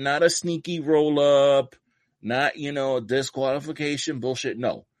 not a sneaky roll up, not, disqualification bullshit.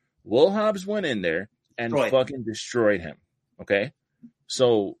 No. Will Hobbs went in there and fucking destroyed him. Okay?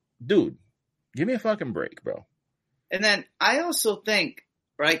 So, dude, give me a fucking break, bro. And then I also think,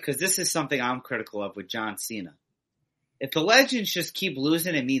 right, because this is something I'm critical of with John Cena. If the legends just keep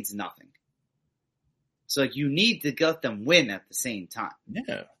losing, it means nothing. So, like, you need to let them win at the same time.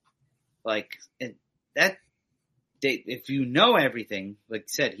 Yeah. Like, if you know everything, like I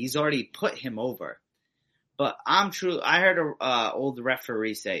said, he's already put him over. But I heard an old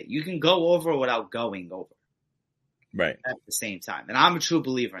referee say, you can go over without going over. Right. At the same time. And I'm a true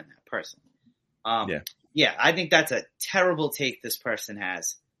believer in that person. Yeah, I think that's a terrible take this person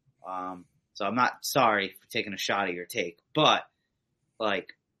has. So I'm not sorry for taking a shot at your take. But,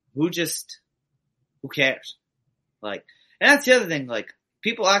 like, who cares? Like, and that's the other thing, like,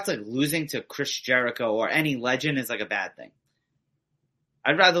 people act like losing to Chris Jericho or any legend is like a bad thing.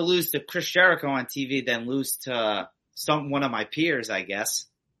 I'd rather lose to Chris Jericho on TV than lose to one of my peers, I guess.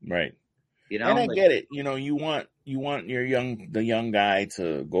 Right. And I get it. You want the young guy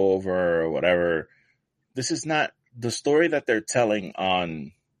to go over or whatever. This is not the story that they're telling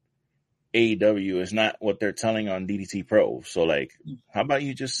on AEW is not what they're telling on DDT Pro. So like, how about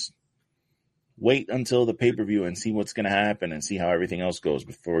you just wait until the pay-per-view and see what's going to happen and see how everything else goes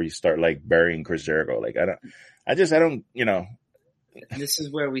before you start like burying Chris Jericho. Like, I don't. This is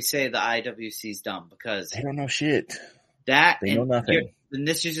where we say the IWC is dumb because they don't know shit. They know nothing. And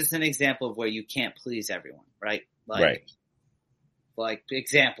this is just an example of where you can't please everyone, right? Like, right. Like,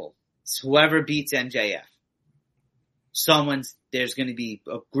 example, whoever beats MJF, there's going to be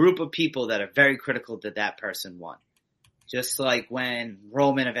a group of people that are very critical that that person won. Just like when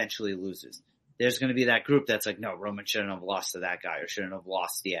Roman eventually loses. There's going to be that group that's like, no, Roman shouldn't have lost to that guy or shouldn't have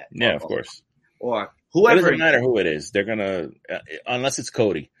lost yet. Yeah, of course. Or whoever. It doesn't matter who it is. They're going to, unless it's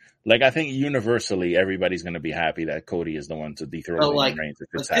Cody. Like, I think universally everybody's going to be happy that Cody is the one to dethrone Roman Reigns.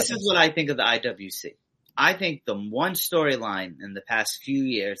 This is what I think of the IWC. I think the one storyline in the past few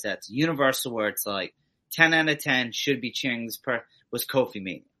years that's universal where it's like 10 out of 10 should be cheering was Kofi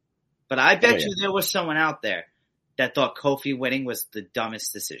Mania. But I bet you there was someone out there that thought Kofi winning was the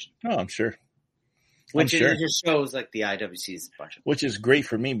dumbest decision. Oh, I'm sure. Which it just shows like the IWC is a bunch of. Which is great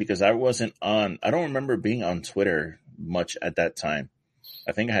for me because I don't remember being on Twitter much at that time.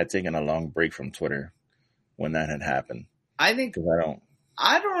 I think I had taken a long break from Twitter when that had happened. I don't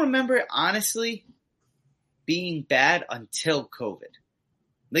remember it honestly being bad until COVID.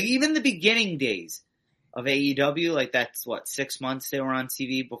 Like even the beginning days of AEW, like that's 6 months they were on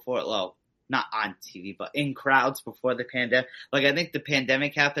TV before, not on TV, but in crowds before the pandemic. Like, I think the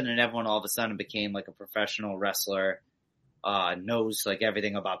pandemic happened and everyone all of a sudden became like a professional wrestler, knows like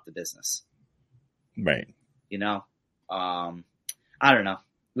everything about the business. Right. I don't know.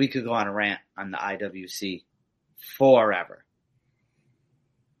 We could go on a rant on the IWC forever.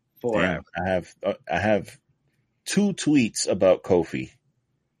 Damn, I have 2 tweets about Kofi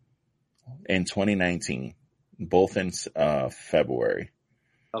in 2019, both in February.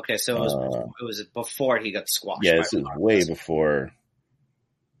 Okay, so it was before he got squashed. Yeah, this is way before.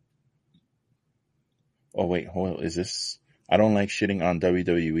 Oh, wait, hold on. Is this? I don't like shitting on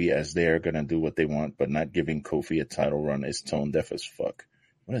WWE as they are going to do what they want, but not giving Kofi a title run is tone deaf as fuck.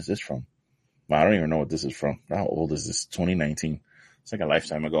 What is this from? Well, I don't even know what this is from. How old is this? 2019. It's like a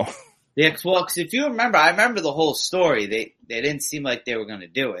lifetime ago. Yeah, well, because if you remember, I remember the whole story. They didn't seem like they were going to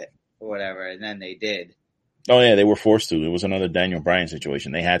do it or whatever, and then they did. Oh, yeah, they were forced to. It was another Daniel Bryan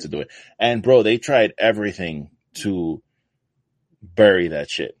situation. They had to do it. And, bro, they tried everything to bury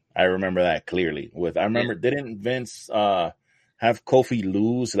that shit. I remember that clearly. Didn't Vince have Kofi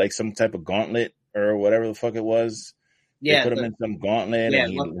lose like some type of gauntlet or whatever the fuck it was They put him in some gauntlet,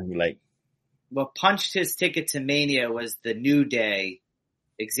 and he like. What punched his ticket to Mania was the New Day.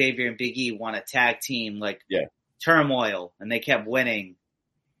 Xavier and Big E won a tag team turmoil, and they kept winning,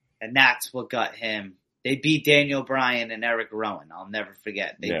 and that's what got him. They beat Daniel Bryan and Eric Rowan. I'll never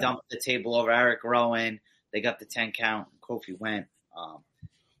forget. They dumped the table over Eric Rowan. They got the 10 count. Kofi went.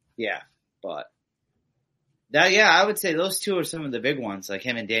 I would say those two are some of the big ones, like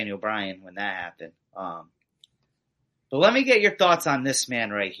him and Daniel Bryan when that happened. But let me get your thoughts on this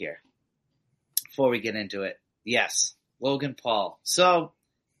man right here before we get into it. Yes, Logan Paul. So,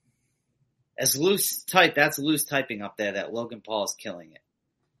 as loose type, that's loose typing up there that Logan Paul is killing it.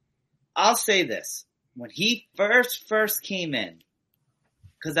 I'll say this. When he first came in,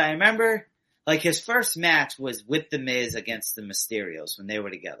 because I remember, like, his first match was with The Miz against the Mysterios when they were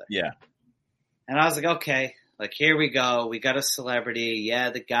together. Yeah. And I was like, okay, like, here we go. We got a celebrity.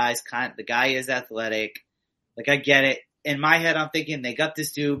 Yeah, the guy is athletic. Like, I get it. In my head, I'm thinking they got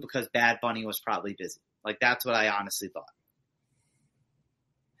this dude because Bad Bunny was probably busy. Like, that's what I honestly thought.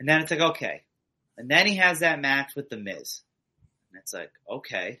 And then it's like, okay. And then he has that match with The Miz. And it's like,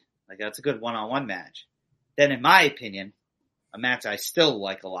 okay. Like, that's a good one-on-one match. Then, in my opinion, a match I still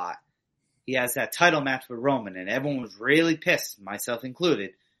like a lot, he has that title match with Roman, and everyone was really pissed, myself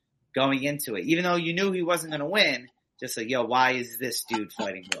included, going into it. Even though you knew he wasn't going to win, just like, yo, why is this dude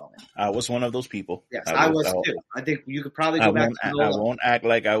fighting Roman? I was one of those people. Yes, I was too. I think you could probably go back to I won't act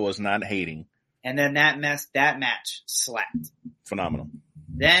like I was not hating. And then that match slapped. Phenomenal.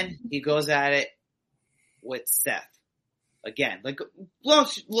 Then he goes at it with Seth. Again, like,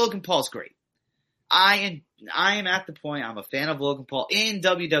 Logan Paul's great. I am at the point, I'm a fan of Logan Paul in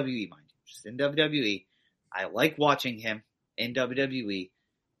WWE, mind you. Just in WWE. I like watching him in WWE.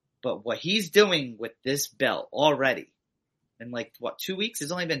 But what he's doing with this belt already, in like, 2 weeks?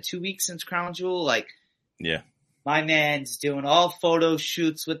 It's only been 2 weeks since Crown Jewel. Like, yeah. My man's doing all photo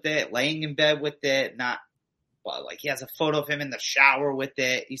shoots with it, laying in bed with it, he has a photo of him in the shower with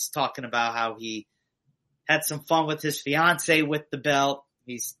it. He's talking about how he had some fun with his fiance with the belt.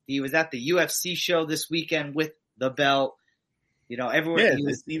 He was at the UFC show this weekend with the belt. You know, everywhere.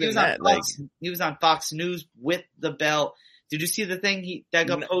 Yeah, he was on Fox News with the belt. Did you see the thing that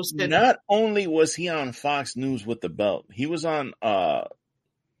got posted? Not only was he on Fox News with the belt, he was on the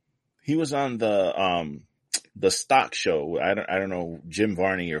stock show. I don't know, Jim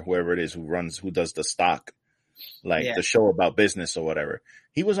Varney or whoever it is who does the stock, the show about business or whatever.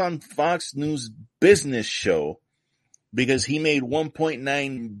 He was on Fox News business show because he made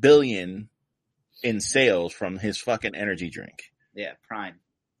 $1.9 billion in sales from his fucking energy drink. Yeah, Prime.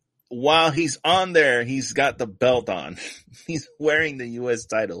 While he's on there, he's got the belt on. He's wearing the U.S.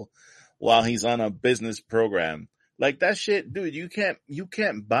 title while he's on a business program. Like, that shit, dude, you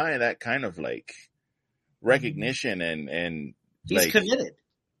can't buy that kind of, like, recognition and he's committed.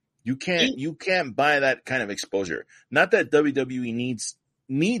 You can't buy that kind of exposure. Not that WWE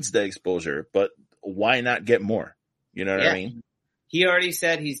needs the exposure, but why not get more? You know what I mean? He already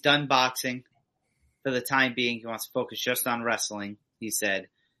said he's done boxing for the time being. He wants to focus just on wrestling, he said.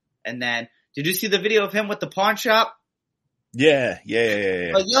 And then, did you see the video of him with the pawn shop? Yeah.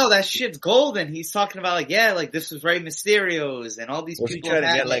 Like, yo, that shit's golden. He's talking about, like, this was Rey Mysterio's and all these people. Was he trying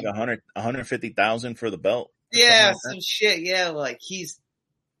to get like 150,000 for the belt? Yeah, some shit. Yeah, like he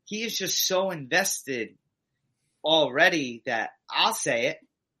is just so invested already that I'll say it.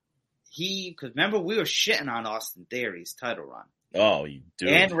 Because remember, we were shitting on Austin Theory's title run. Oh, you do.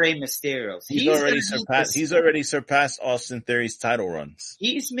 And Rey Mysterio's. He's already surpassed Austin Theory's title runs.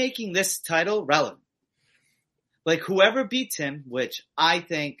 He's making this title relevant. Like, whoever beats him, which I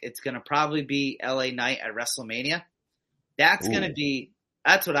think it's going to probably be LA Knight at WrestleMania, that's going to be,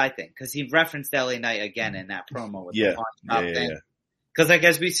 that's what I think. Because he referenced LA Knight again in that promo with the pawn shop thing. Because, like,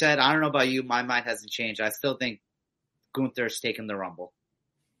 as we said, I don't know about you, my mind hasn't changed. I still think Gunther's taking the Rumble.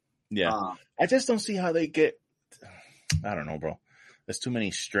 Yeah. I just don't see how they get, I don't know, bro. There's too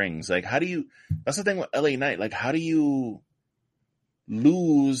many strings. Like, that's the thing with LA Knight. Like, how do you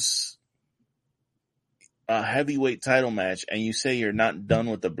lose a heavyweight title match and you say you're not done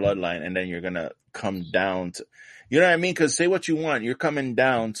with the bloodline and then you're going to come down to, you know what I mean? Because say what you want. You're coming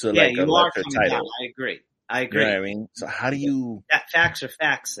down to like a lesser title. Down. I agree. You know what I mean? So how do you? Facts are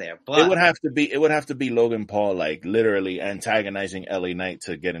facts there. But it would have to be Logan Paul, like, literally antagonizing LA Knight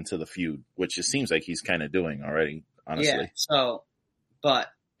to get into the feud, which it seems like he's kind of doing already, honestly. Yeah. So, but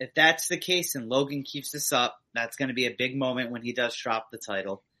if that's the case and Logan keeps this up, that's going to be a big moment when he does drop the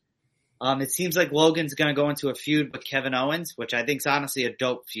title. It seems like Logan's going to go into a feud with Kevin Owens, which I think is honestly a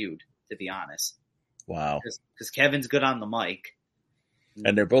dope feud, to be honest. Wow. Because Kevin's good on the mic.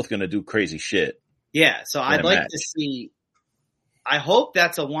 And they're both going to do crazy shit. Yeah, so in I'd a like match. to see. I hope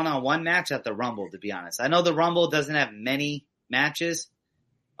that's a one-on-one match at the Rumble. To be honest, I know the Rumble doesn't have many matches.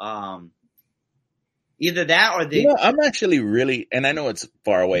 Either that or You they. know, I'm actually really, and I know it's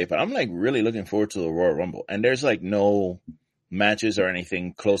far away, but I'm like really looking forward to the Royal Rumble. And there's like no matches or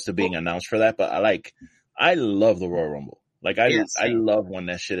anything close to being announced for that, but I love the Royal Rumble. Like I Same. love when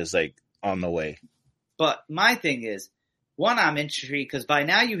that shit is like on the way. But my thing is, one, I'm intrigued because by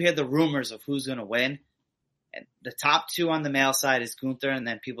now you hear the rumors of who's going to win. And the top two on the male side is Gunther, and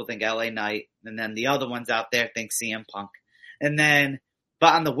then people think LA Knight, and then the other ones out there think CM Punk. And then,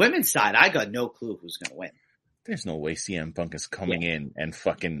 but on the women's side, I got no clue who's going to win. There's no way CM Punk is coming in and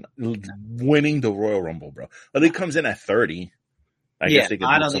fucking winning the Royal Rumble, bro. Well, he comes in at 30. I guess they could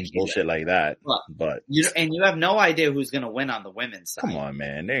do some bullshit like that. But you have no idea who's going to win on the women's side. Come on,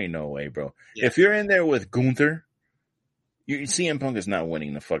 man. There ain't no way, bro. Yeah. If you're in there with Gunther, CM Punk is not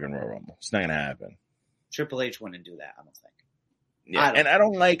winning the fucking Royal Rumble. It's not going to happen. Triple H wouldn't do that, I don't think. Yeah,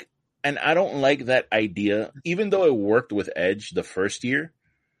 I don't like that idea. Even though it worked with Edge the first year,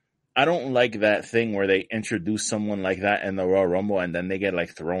 I don't like that thing where they introduce someone like that in the Royal Rumble and then they get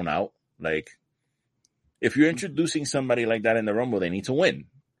like thrown out. Like, if you're introducing somebody like that in the Rumble, they need to win.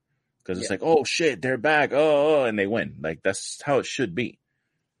 Because it's like, oh shit, they're back. Oh, and they win. Like, that's how it should be.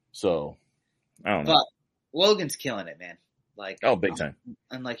 So, I don't know. But Logan's killing it, man. Like, big time.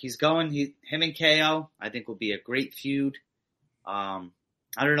 And like him and KO, I think will be a great feud. I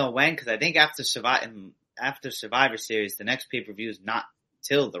don't know when, because I think after Survivor Series, the next pay-per-view is not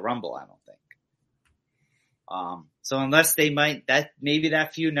till the Rumble, I don't think. So unless maybe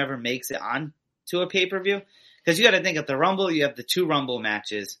that feud never makes it on to a pay-per-view. Because you got to think at the Rumble, you have the 2 Rumble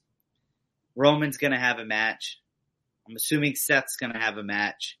matches. Roman's going to have a match. I'm assuming Seth's going to have a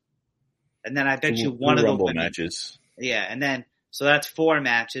match. And then I bet you one of the Rumble women matches. Yeah, and then so that's 4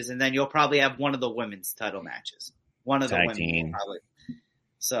 matches, and then you'll probably have one of the women's title matches. One of the women team. probably.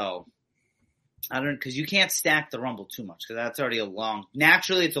 So I don't, because you can't stack the Rumble too much because that's already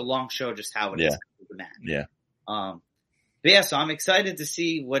naturally it's a long show just how it is with the match. Yeah. But yeah, so I'm excited to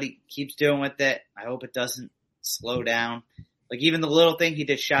see what he keeps doing with it. I hope it doesn't slow down. Like even the little thing he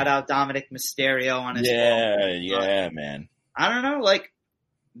did, shout out Dominic Mysterio on his phone. Yeah, man. I don't know, like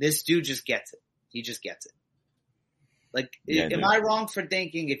this dude just gets it. He just gets it. Like, am I wrong for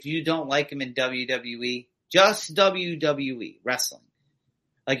thinking if you don't like him in WWE, just WWE wrestling,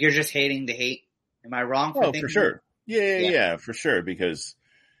 like you're just hating the hate? Am I wrong for thinking? For sure. Yeah, for sure. Because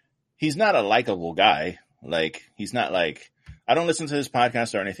he's not a likable guy. Like, he's not like, I don't listen to his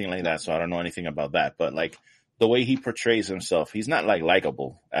podcast or anything like that, so I don't know anything about that. But like the way he portrays himself, he's not like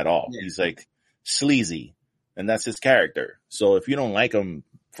likable at all. Yeah. He's like sleazy, and that's his character. So if you don't like him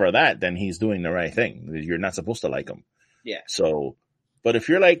for that, then he's doing the right thing. You're not supposed to like him. Yeah. So, but if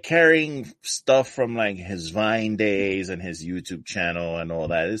you're like carrying stuff from like his Vine days and his YouTube channel and all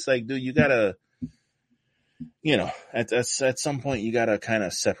that, it's like, dude, you gotta, at some point you gotta kind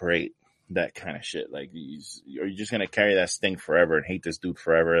of separate that kind of shit. Like, you're just gonna carry that stink forever and hate this dude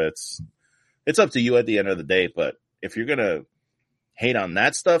forever. It's up to you at the end of the day. But if you're gonna hate on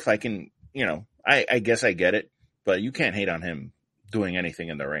that stuff, I can, I guess I get it, but you can't hate on him doing anything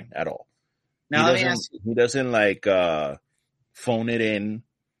in the ring at all. Now, he doesn't like phone it in.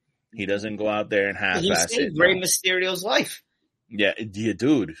 He doesn't go out there and half-ass it. He saved Rey Mysterio's life. Yeah,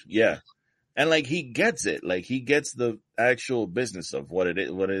 dude. Yeah, and like he gets it. Like he gets the actual business of what it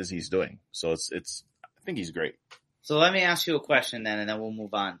is he's doing. So it's. I think he's great. So let me ask you a question then, and then we'll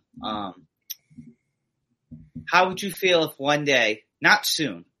move on. How would you feel if one day, not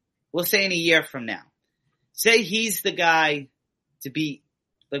soon, we'll say in a year from now, say he's the guy to beat?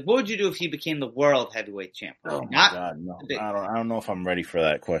 Like, what would you do if he became the world heavyweight champion? Oh my God, no! I don't know if I'm ready for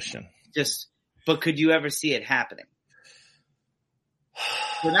that question. But could you ever see it happening?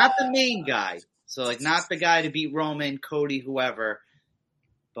 So not the main guy. So like, not the guy to beat Roman, Cody, whoever,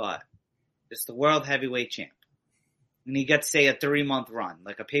 but just the world heavyweight champ. And he gets, say, a 3-month run,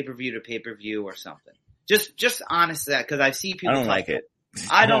 like a pay-per-view to pay-per-view or something. Just honest that, because I see people. I don't like it.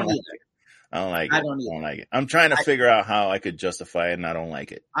 I don't either. I don't like it. I'm trying to figure out how I could justify it, and I don't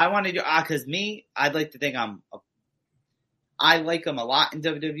like it. I want to do, because I'd like to think I like him a lot in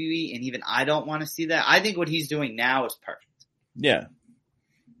WWE, and even I don't want to see that. I think what he's doing now is perfect. Yeah.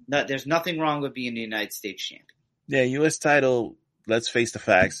 There's nothing wrong with being the United States champion. Yeah, U.S. title, let's face the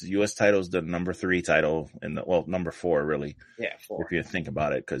facts. U.S. title is the number 3 title, number 4, really. Yeah, 4. If you think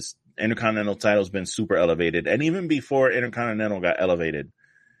about it, because Intercontinental title's been super elevated, and even before Intercontinental got elevated,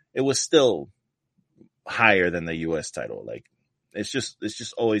 it was still higher than the U.S. title. Like, it's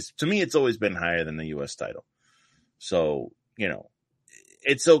just always, to me, it's always been higher than the U.S. title. So,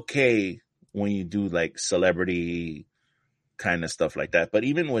 it's okay when you do like celebrity kind of stuff like that. But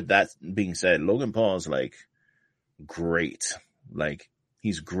even with that being said, Logan Paul is like great. Like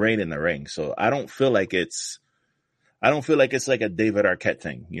he's great in the ring. So I don't feel like it's like a David Arquette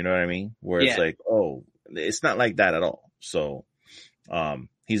thing. You know what I mean? Where it's like, oh, it's not like that at all. So,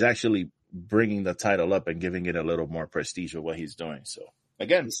 he's actually bringing the title up and giving it a little more prestige with what he's doing. So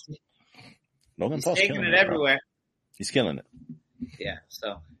again, Logan Paul's taking it everywhere. He's killing it. Yeah.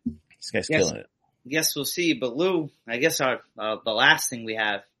 So this guy's killing it. Guess we'll see. But Lou, I guess the last thing we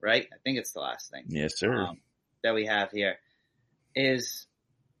have, right? I think it's the last thing. Yes, sir. That we have here is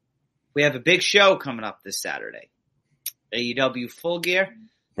we have a big show coming up this Saturday. AEW Full Gear.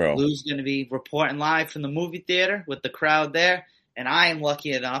 Bro. Lou's going to be reporting live from the movie theater with the crowd there. And I am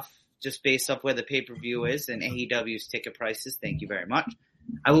lucky enough, just based off where the pay-per-view is and AEW's ticket prices, thank you very much,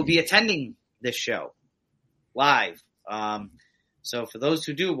 I will be attending this show live. So for those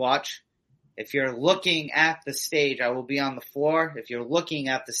who do watch, if you're looking at the stage, I will be on the floor. If you're looking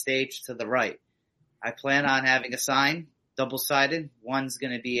at the stage to the right, I plan on having a sign, double-sided. One's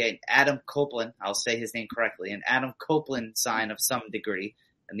going to be an Adam Copeland, I'll say his name correctly, an Adam Copeland sign of some degree.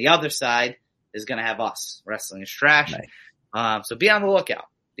 And the other side is going to have us. Wrestling is trash. Nice. So be on the lookout.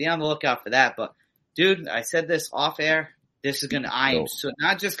 Be on the lookout for that. But, dude, I said this off air. This is going to – so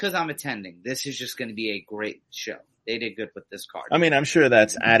not just because I'm attending. This is just going to be a great show. They did good with this card. I mean, I'm sure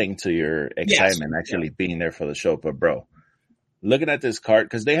that's adding to your excitement being there for the show. But, bro, looking at this card –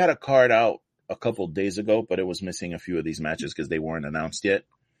 because they had a card out a couple days ago, but it was missing a few of these matches because they weren't announced yet.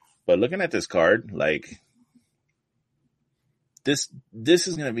 But looking at this card, like – This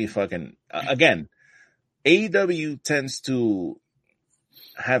is going to be fucking, again, AEW tends to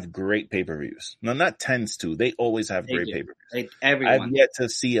have great pay-per-views. No, not tends to. They always have great pay-per-views. Like everyone. I've yet to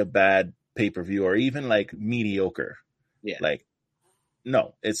see a bad pay-per-view or even like mediocre. Yeah. Like,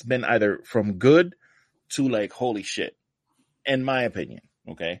 no, it's been either from good to like, holy shit, in my opinion.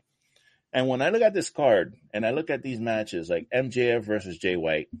 Okay. And when I look at this card and I look at these matches like MJF versus Jay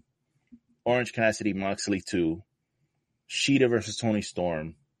White, Orange Cassidy, Moxley 2, Sheeta versus Tony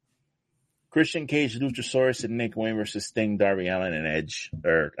Storm, Christian Cage, Luchasaurus, and Nick Wayne versus Sting, Darby Allin, and Edge,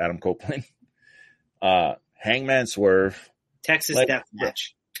 or Adam Copeland. Hangman Swerve. Texas Death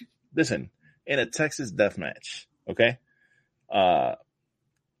Match. Listen, in a Texas Death Match, okay?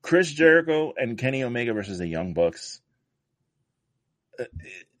 Chris Jericho and Kenny Omega versus the Young Bucks.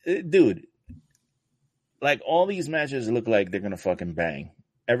 Dude, like all these matches look like they're going to fucking bang.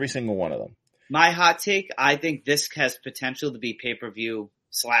 Every single one of them. My hot take, I think this has potential to be pay-per-view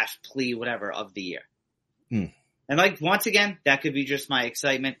 / plea, whatever, of the year. And like, once again, that could be just my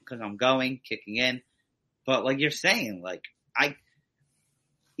excitement because I'm kicking in. But like you're saying, like, I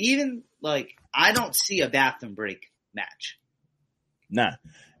don't see a bathroom break match. Nah.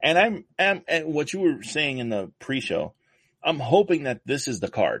 And and what you were saying in the pre-show, I'm hoping that this is the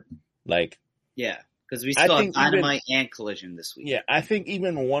card. Like, yeah. Because we still have Dynamite and Collision this week. Yeah, I think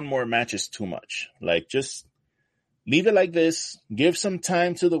even one more match is too much. Like, just leave it like this. Give some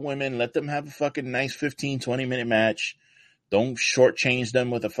time to the women. Let them have a fucking nice 15, 20-minute match. Don't shortchange them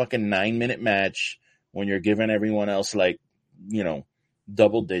with a fucking 9-minute match when you're giving everyone else, like, you know,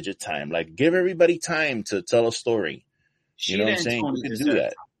 double-digit time. Like, give everybody time to tell a story. You know what I'm saying? You can do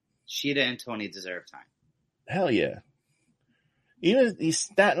that. Sheeta and Tony deserve time. Hell yeah. Even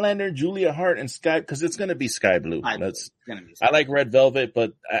Statlander, Julia Hart, and Sky, because it's going to be Sky Blue. I like Red Velvet,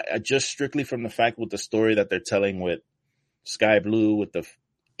 but I just strictly from the fact with the story that they're telling with Sky Blue, with the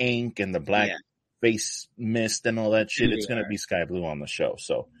ink and the black face mist and all that shit, it's going to be Sky Blue on the show.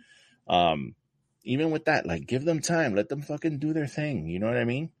 So, even with that, like, give them time. Let them fucking do their thing. You know what I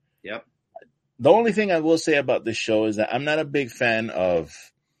mean? Yep. The only thing I will say about this show is that I'm not a big fan of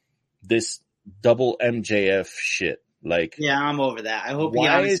this double MJF shit. Like, yeah, I'm over that. I hope.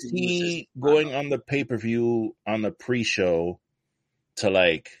 Why is he going on the pay-per-view on the pre-show to,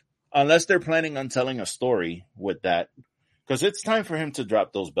 like, unless they're planning on telling a story with that, because it's time for him to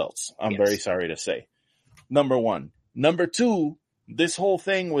drop those belts. I'm very sorry to say. Number one. Number two, this whole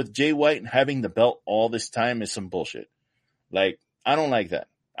thing with Jay White having the belt all this time is some bullshit. Like, I don't like that.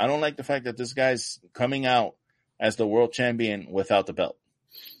 I don't like the fact that this guy's coming out as the world champion without the belt.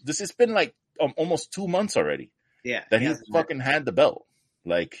 This has been like almost 2 months already. Yeah. That he fucking had the belt.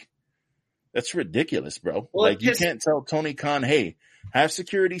 Like, that's ridiculous, bro. Well, like, you can't tell Tony Khan, hey, have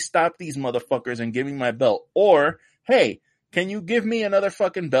security stop these motherfuckers and give me my belt. Or, hey, can you give me another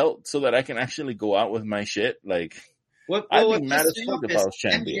fucking belt so that I can actually go out with my shit? Like, I'd be mad as fuck if I was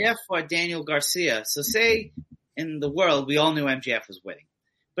champion. MJF or Daniel Garcia. So say in the world, we all knew MJF was winning.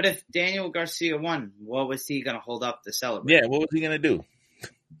 But if Daniel Garcia won, what was he going to hold up to celebrate? Yeah, what was he going to do?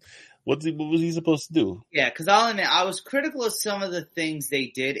 What was he supposed to do? Yeah, because I'll admit, I was critical of some of the things they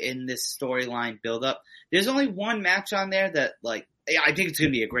did in this storyline build-up. There's only one match on there that, like, I think it's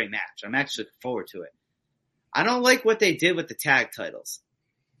going to be a great match. I'm actually looking forward to it. I don't like what they did with the tag titles.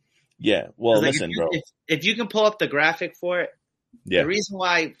 Yeah, well, Like, listen, bro. If you can pull up the graphic for it, Yeah. the reason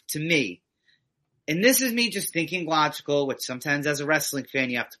why, to me, and this is me just thinking logical, which sometimes as a wrestling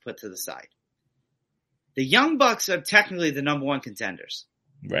fan you have to put to the side. The Young Bucks are technically the number one contenders.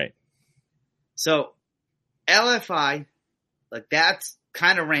 Right. So, LFI, like, that's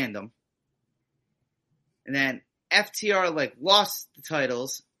kind of random. And then FTR, like, lost the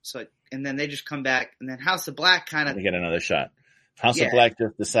titles. So, and then they just come back. And then House of Black kind of... They get another shot. House Yeah. of Black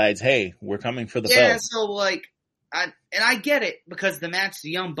just decides, hey, we're coming for the Yeah, belt. so, like, I get it, because the match the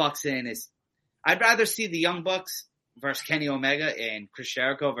Young Bucks in is... I'd rather see the Young Bucks versus Kenny Omega and Chris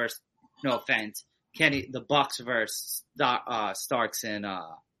Jericho versus, no offense, the Bucks versus Starks and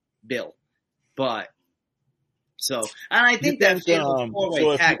Bill. But, so, and I think that fatal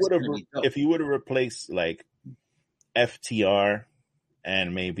four-way tag is going to be dope. If you would have replaced, like, FTR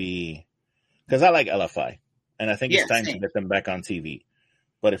and maybe, because I like LFI, and I think it's time to get them back on TV.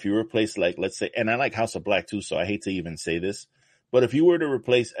 But if you replace, like, let's say, and I like House of Black too, so I hate to even say this, but if you were to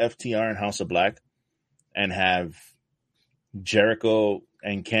replace FTR and House of Black and have Jericho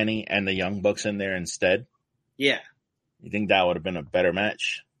and Kenny and the Young Bucks in there instead, yeah, you think that would have been a better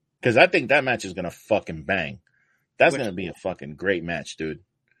match? Because I think that match is going to fucking bang. That's going to be a fucking great match, dude.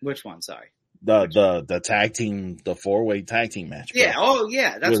 Which one? Sorry. The tag team, the 4-way tag team match. Bro. Yeah. Oh,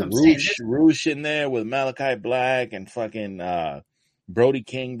 yeah. That's with what I'm saying. Roosh in there with Malachi Black and fucking Brody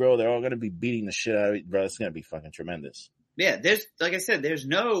King, bro. They're all going to be beating the shit out of it, bro. It's going to be fucking tremendous. Yeah. There's, like I said, there's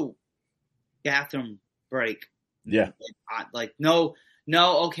no bathroom break. Yeah. Like, no,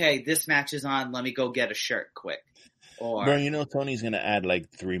 okay, this match is on. Let me go get a shirt quick. Or, bro, you know Tony's going to add like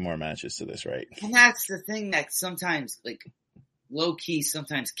 3 more matches to this, right? And that's the thing that sometimes, like, low key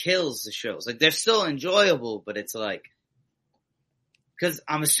sometimes kills the shows. Like, they're still enjoyable, but it's like, because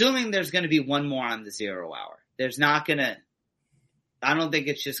I'm assuming there's going to be one more on the 0 hour. There's not going to, I don't think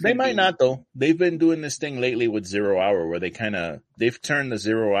it's just going to They might not, though. They've been doing this thing lately with 0 hour where they they've turned the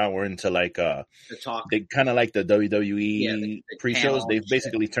 0 hour into like, the talk. They kind of like the WWE the pre-shows. They've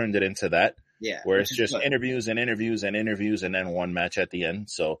basically turned it into that. Yeah. Where it's just interviews and interviews and interviews and then one match at the end.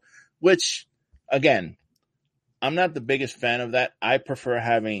 So, which, again, I'm not the biggest fan of that. I prefer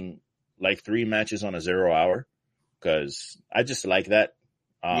having like 3 matches on a 0 hour because I just like that.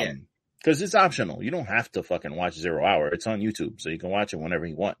 Because it's optional. You don't have to fucking watch 0 hour. It's on YouTube, so you can watch it whenever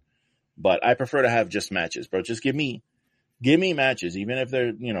you want. But I prefer to have just matches, bro. Just give me matches, even if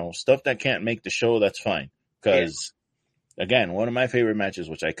they're, stuff that can't make the show, that's fine. Because, again, one of my favorite matches,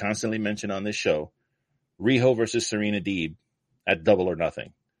 which I constantly mention on this show, Riho versus Serena Deeb at Double or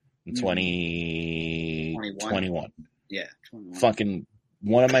Nothing in 2021. Yeah, 21. Fucking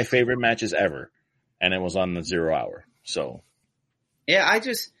one of my favorite matches ever. And it was on the 0 hour. So. Yeah, I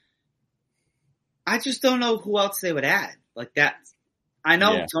just don't know who else they would add. Like that. I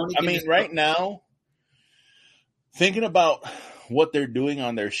know Tony. I mean, right now, thinking about what they're doing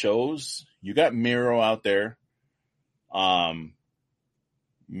on their shows, you got Miro out there.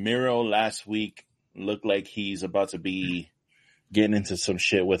 Miro last week looked like he's about to be getting into some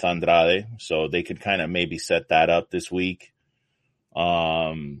shit with Andrade, so they could kind of maybe set that up this week.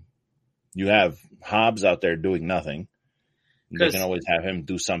 You have Hobbs out there doing nothing. They can always have him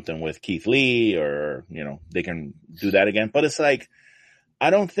do something with Keith Lee or, they can do that again. But it's like, I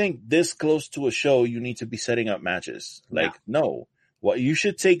don't think this close to a show you need to be setting up matches. Like, no. What you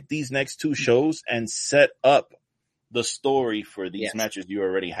should take these next 2 shows and set up the story for these matches you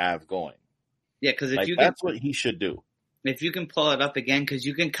already have going. Yeah, because that's what he should do. If you can pull it up again, because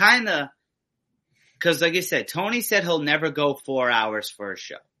you can because like I said, Tony said he'll never go 4 hours for a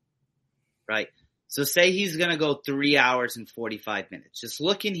show, right? So say he's going to go 3 hours and 45 minutes. Just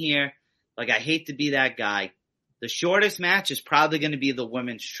look in here. Like, I hate to be that guy. The shortest match is probably going to be the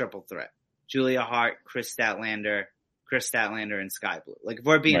women's triple threat. Julia Hart, Chris Statlander, and Sky Blue. Like, if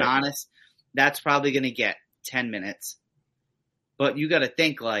we're being honest, that's probably going to get 10 minutes. But you got to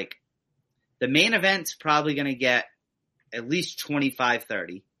think, like, the main event's probably going to get at least 25,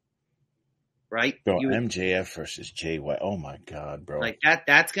 30. Right? Bro, MJF versus Jay White. Oh my God, bro. Like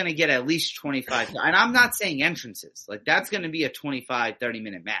that's going to get at least 25. And I'm not saying entrances. Like, that's going to be a 25,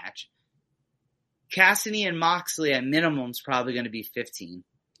 30-minute match. Cassidy and Moxley at minimum is probably going to be 15.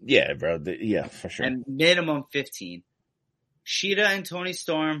 Yeah, bro. For sure. And minimum 15. Sheeta and Tony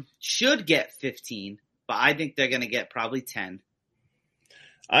Storm should get 15, but I think they're going to get probably 10.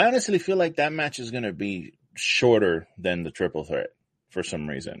 I honestly feel like that match is going to be shorter than the triple threat for some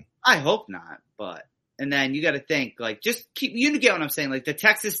reason. I hope not, but and then you got to think like you get what I'm saying. Like the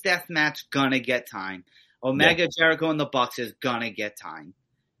Texas Death Match gonna get time. Omega, Jericho, and the Bucks is gonna get time.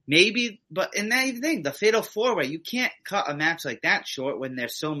 Maybe, but in that thing, the Fatal 4-Way, you can't cut a match like that short when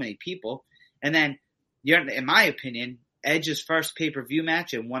there's so many people. And then in my opinion, Edge's first pay-per-view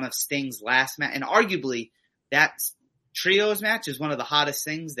match and one of Sting's last match, and arguably that trios match is one of the hottest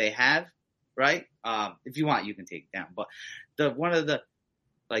things they have, right? If you want, you can take it down, but that's one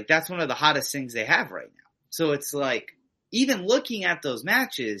of the hottest things they have right now. So it's like, even looking at those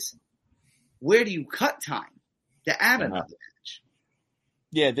matches, where do you cut time to add another match?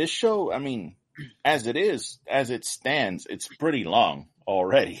 Yeah, this show, I mean, as it stands, it's pretty long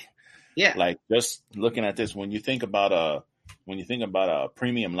already. Yeah. Like just looking at this, when you think about a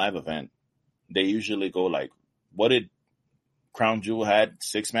premium live event, they usually go like, what did Crown Jewel had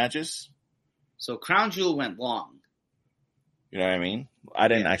 6 matches? So Crown Jewel went long. You know what I mean? I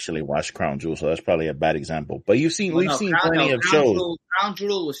didn't actually watch Crown Jewel, so that's probably a bad example. But we've seen plenty of shows. Crown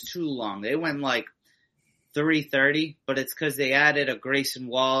Jewel was too long. They went like 3:30, but it's because they added a Grayson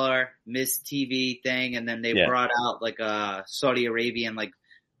Waller Miss TV thing, and then they brought out like a Saudi Arabian like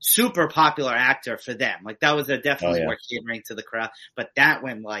super popular actor for them. Like that was definitely more catering to the crowd. But that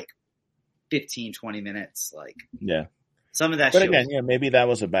went like 15, 20 minutes. Like some of that. But again, maybe that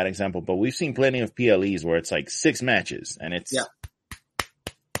was a bad example. But we've seen plenty of PLEs where it's like 6 matches and it's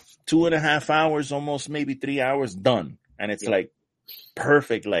 2.5 hours, almost maybe 3 hours done, and it's like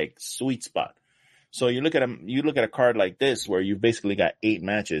perfect, like sweet spot. So you look at a card like this where you've basically got 8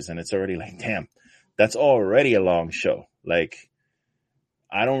 matches, and it's already like, damn, that's already a long show. Like,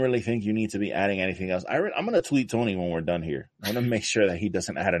 I don't really think you need to be adding anything else. I'm going to tweet Tony when we're done here. I want to make sure that he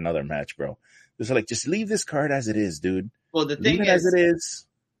doesn't add another match, bro. Just leave this card as it is, dude. Well, the thing leave it as it is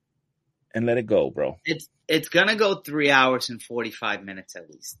and let it go, bro. It's going to go 3 hours and 45 minutes at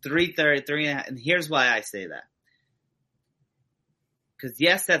least. 3:30, 3.5. And here's why I say that. Because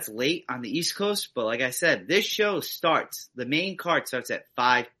yes, that's late on the East Coast, but like I said, this show the main card starts at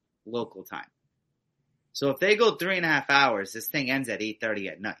 5 local time. So if they go 3.5 hours, this thing ends at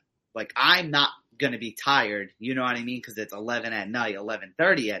 8:30 at night. Like I'm not going to be tired, you know what I mean? Because it's 11 at night,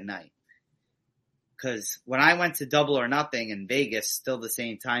 11:30 at night. Because when I went to Double or Nothing in Vegas, still the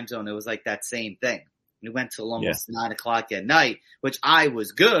same time zone, it was like that same thing. We went till almost 9 o'clock at night, which I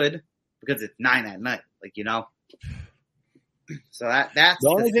was good because it's 9 at night, like, you know. So that's the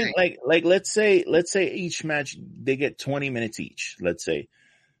only thing. Like let's say each match they get 20 minutes each. Let's say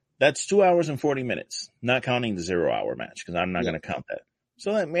that's 2 hours and 40 minutes, not counting the 0 hour match because I'm not going to count that.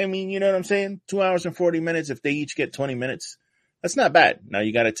 So I mean, you know what I'm saying? 2 hours and 40 minutes. If they each get 20 minutes, that's not bad. Now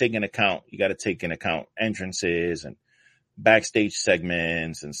you got to take into account entrances and backstage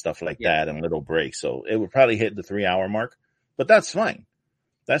segments and stuff like that and little breaks. So it would probably hit the 3 hour mark, but that's fine.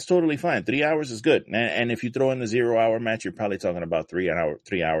 That's totally fine. 3 hours is good. And if you throw in the 0 hour match, you're probably talking about 3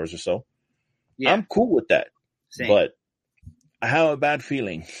 hours or so. Yeah. I'm cool with that. Same. But I have a bad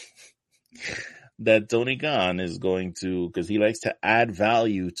feeling that Tony Khan is going to, because he likes to add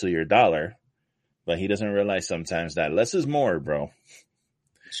value to your dollar, but he doesn't realize sometimes that less is more, bro.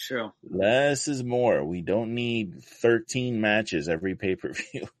 It's true. Less is more. We don't need 13 matches every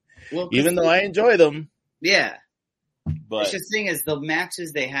pay-per-view. Well, even though I enjoy them. Yeah. But the thing is, the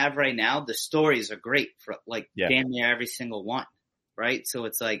matches they have right now, the stories are great for damn near every single one, right? So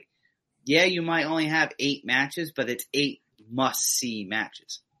it's like, you might only have 8 matches, but it's 8 must-see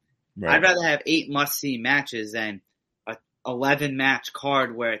matches. Right. I'd rather have 8 must-see matches than a 11-match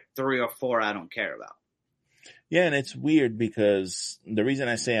card where 3 or 4 I don't care about. Yeah, and it's weird because the reason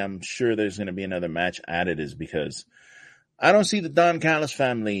I say I'm sure there's going to be another match added is because I don't see the Don Callis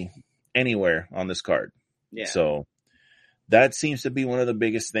family anywhere on this card. Yeah. So that seems to be one of the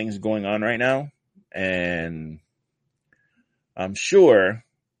biggest things going on right now. And I'm sure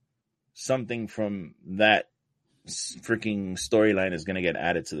something from that freaking storyline is going to get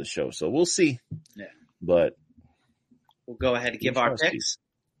added to the show. So we'll see. Yeah. But we'll go ahead and give our picks.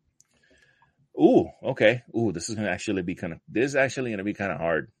 Ooh, okay. Ooh, this is actually going to be kind of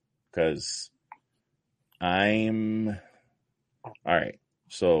hard because all right.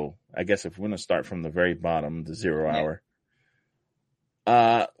 So I guess if we're going to start from the very bottom, the 0 hour.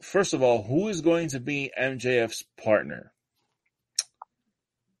 First of all, who is going to be MJF's partner?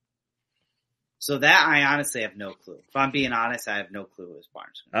 So that I honestly have no clue. If I'm being honest, I have no clue who his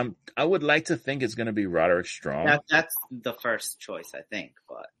partner's going to be. I would like to think it's going to be Roderick Strong. That's the first choice, I think,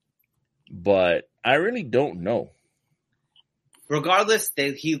 but I really don't know. Regardless,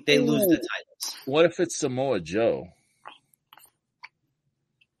 they lose the titles. What if it's Samoa Joe?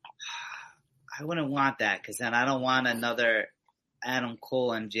 I wouldn't want that because then I don't want another Adam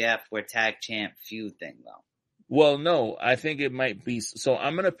Cole MJF were tag champ feud thing though. Well, no, I think it might be. So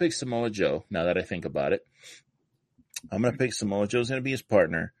I'm going to pick Samoa Joe now that I think about it. I'm going to pick Samoa Joe's going to be his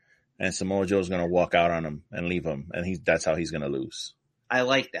partner, and Samoa Joe's going to walk out on him and leave him, and that's how he's going to lose. I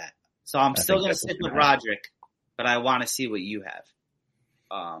like that. So I'm still going to stick with Roderick, but I want to see what you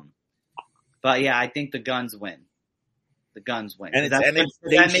have. But yeah, I think the Guns win. The Guns win. And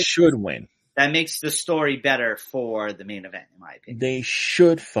they should win. That makes the story better for the main event, in my opinion. They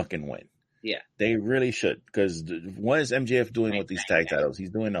should fucking win. Yeah. They really should. Because what is MJF doing with these tag titles?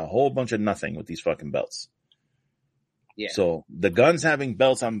 He's doing a whole bunch of nothing with these fucking belts. Yeah. So the Guns having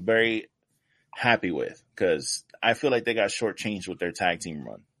belts, I'm very happy with. Because I feel like they got shortchanged with their tag team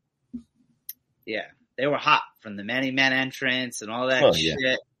run. Yeah. They were hot from the Many Men entrance and all that shit.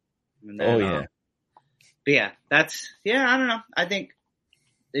 Yeah. And then, yeah. But yeah, I don't know. I think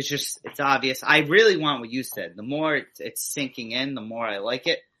it's obvious. I really want what you said. The more it's sinking in, the more I like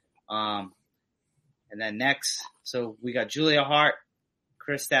it. And then next, so we got Julia Hart,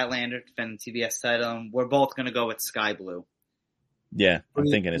 Chris Statlander defending the TBS title, and we're both going to go with Sky Blue. Yeah, I'm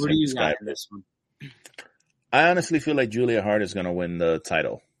thinking it's going to be Sky Blue. This one? I honestly feel like Julia Hart is going to win the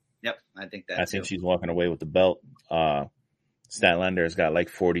title. Yep, I think that. I think she's walking away with the belt. Statlander has got like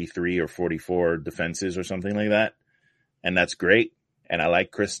 43 or 44 defenses or something like that. And that's great. And I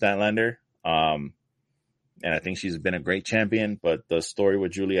like Chris Statlander. And I think she's been a great champion, but the story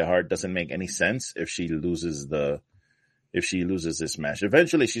with Julia Hart doesn't make any sense if she loses this match.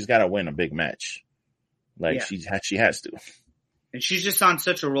 Eventually she's got to win a big match. She has to. And she's just on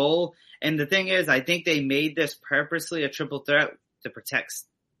such a roll. And the thing is, I think they made this purposely a triple threat to protect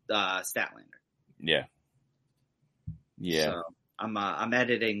Statlander. Yeah. Yeah. So I'm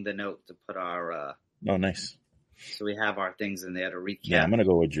editing the note to put our oh, nice. So we have our things in there to recap. Yeah, I'm gonna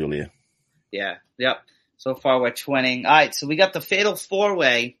go with Julia. Yeah. Yep. So far we're twinning. All right, so we got the Fatal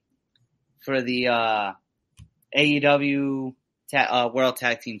 4-Way for the AEW World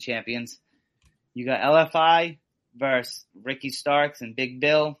Tag Team Champions. You got LFI versus Ricky Starks and Big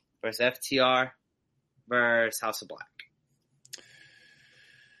Bill versus FTR versus House of Black.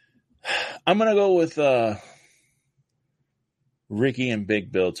 I'm gonna go with Ricky and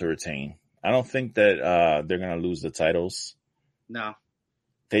Big Bill to retain. I don't think that they're going to lose the titles. No.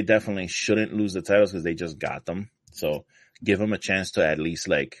 They definitely shouldn't lose the titles because they just got them. So give them a chance to at least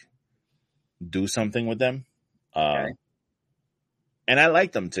do something with them. Okay. And I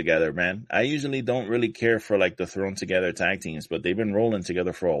like them together, man. I usually don't really care for the thrown together tag teams, but they've been rolling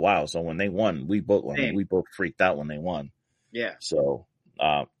together for a while. So when they won, we both freaked out when they won. Yeah. So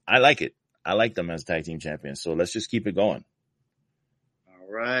I like it. I like them as tag team champions. So let's just keep it going.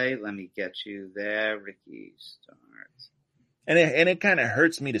 All right, let me get you there, Ricky Starks. And it kind of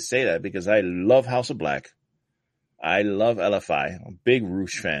hurts me to say that because I love House of Black. I love LFI. I'm a big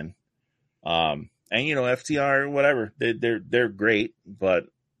Roosh fan. And FTR, whatever. They're great, but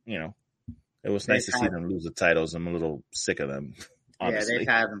it was nice to see them lose the titles. I'm a little sick of them. Honestly.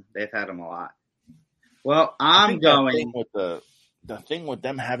 Yeah, they've had them a lot. Well, I'm going with the thing with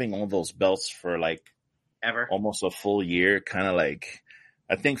them having all those belts for ever almost a full year, kind of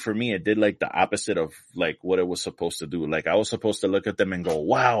I think for me, it did the opposite of what it was supposed to do. I was supposed to look at them and go,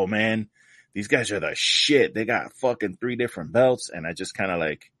 wow, man, these guys are the shit. They got fucking 3 different belts. And I just kind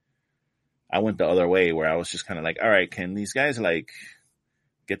of I went the other way where I was just kind of all right, can these guys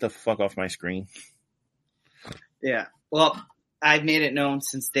get the fuck off my screen? Yeah. Well, I've made it known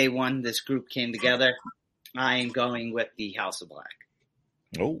since day one this group came together. I am going with the House of Black.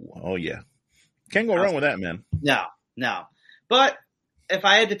 Oh yeah. Can't go wrong with that, man. No. But if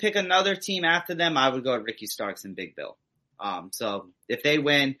I had to pick another team after them, I would go with Ricky Starks and Big Bill. So if they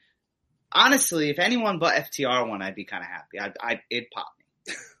win, honestly, if anyone but FTR won, I'd be kind of happy. It'd pop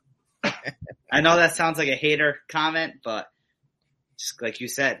me. I know that sounds like a hater comment, but just like you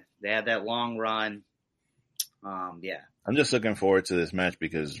said, they had that long run. Yeah. I'm just looking forward to this match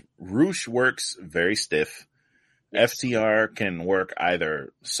because Roosh works very stiff. Yes. FTR can work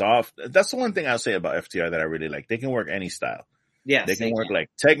either soft. That's the one thing I'll say about FTR that I really like. They can work any style. Yes, they can work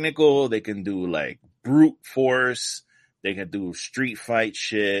technical. They can do brute force. They can do street fight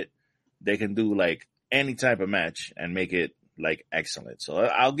shit. They can do any type of match and make it excellent. So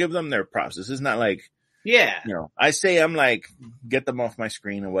I'll give them their props. This is not I say I'm get them off my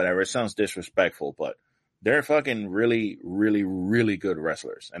screen or whatever. It sounds disrespectful, but they're fucking really, really, really good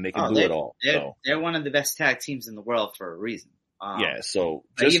wrestlers and they can do it all. They're one of the best tag teams in the world for a reason. So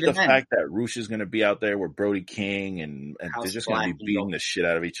just the fact that Roosh is going to be out there with Brody King and they're just going to be beating the shit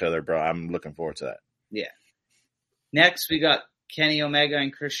out of each other, bro. I'm looking forward to that. Yeah. Next, we got Kenny Omega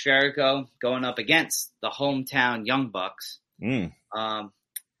and Chris Jericho going up against the hometown Young Bucks. Mm.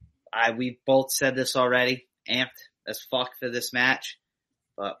 We both said this already. Amped as fuck for this match,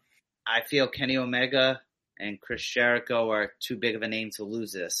 but I feel Kenny Omega and Chris Jericho are too big of a name to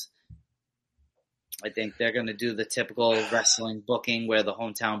lose this. I think they're going to do the typical wrestling booking where the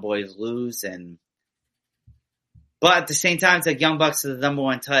hometown boys lose, but at the same time, it's like Young Bucks are the number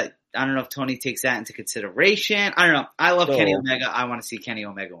one I don't know if Tony takes that into consideration. I don't know. I love Kenny Omega. I want to see Kenny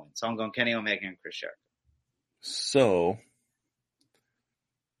Omega win. So I'm going Kenny Omega and Chris Jericho. So,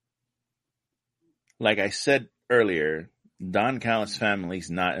 like I said earlier, Don Callis'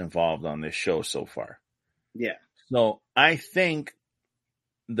 family's not involved on this show so far. Yeah. So I think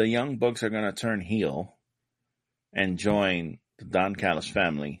the Young Bucks are going to turn heel and join the Don Callis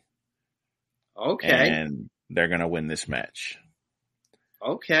family. Okay. And they're going to win this match.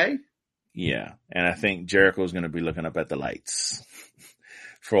 Okay. Yeah. And I think Jericho's going to be looking up at the lights.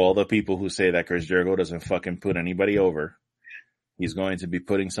 For all the people who say that Chris Jericho doesn't fucking put anybody over, he's going to be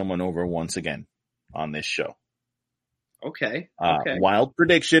putting someone over once again on this show. Okay. Wild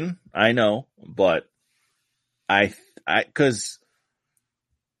prediction, I know, but cause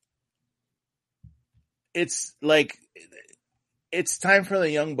it's like, it's time for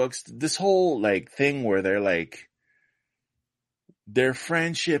the Young Bucks. This whole like thing where they're like, their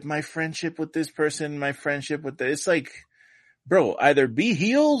friendship, my friendship with this person, my friendship with this. It's like, bro, either be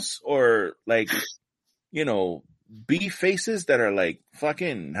heels or like, be faces that are like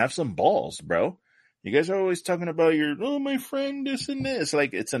fucking have some balls, bro. You guys are always talking about my friend, this and this.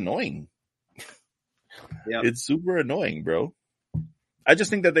 Like, it's annoying. Yeah, it's super annoying, bro. I just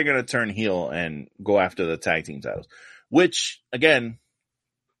think that they're going to turn heel and go after the tag team titles, which again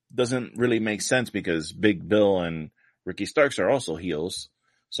doesn't really make sense because Big Bill and Ricky Starks are also heels.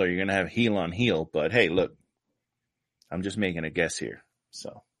 So you're going to have heel on heel, but hey, look, I'm just making a guess here.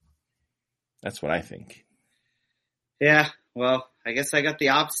 So that's what I think. Yeah. Well, I guess I got the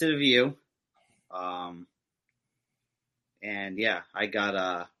opposite of you. And yeah, I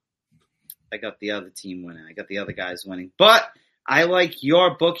got the other team winning. I got the other guys winning, but I like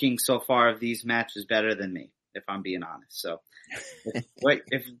your booking so far of these matches better than me, if I'm being honest. So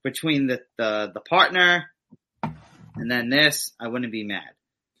if between the partner and then this, I wouldn't be mad.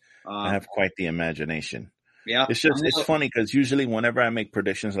 I have quite the imagination. Yeah. It's funny because usually whenever I make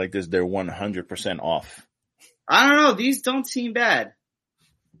predictions like this, they're 100% off. I don't know. These don't seem bad.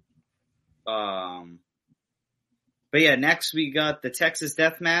 But yeah, next we got the Texas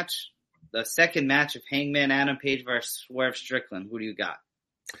Death Match, the second match of Hangman Adam Page versus Swerve Strickland. Who do you got?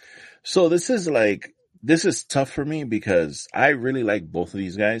 So this is tough for me because I really like both of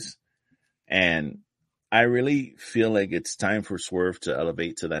these guys, and I really feel like it's time for Swerve to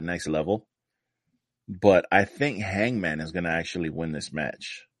elevate to that next level. But I think Hangman is going to actually win this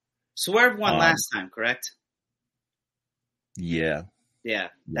match. Swerve won last time, correct? Yeah. Yeah,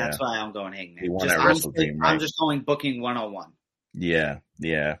 that's why I'm going Hangman. He won that Wrestle Dream, right? I'm just going booking 101. Yeah,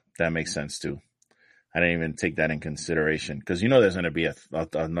 that makes sense too. I didn't even take that in consideration because there's going to be a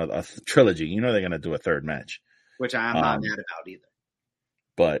trilogy. They're going to do a third match, which I'm not mad about either.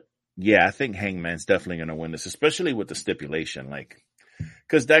 But yeah, I think Hangman's definitely going to win this, especially with the stipulation, like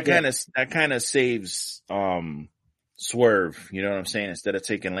because that kind of saves Swerve. You know what I'm saying? Instead of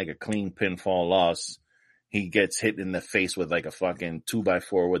taking like a clean pinfall loss, he gets hit in the face with like a fucking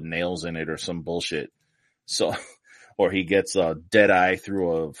 2x4 with nails in it or some bullshit. So, or he gets a dead eye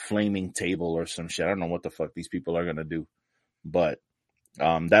through a flaming table or some shit. I don't know what the fuck these people are going to do, but,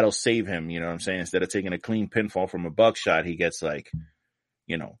 that'll save him. You know what I'm saying? Instead of taking a clean pinfall from a buckshot, he gets like,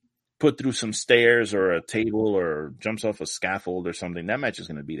 put through some stairs or a table or jumps off a scaffold or something. That match is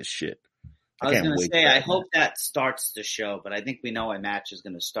going to be the shit. I was going to say, I hope that starts the show, but I think we know a match is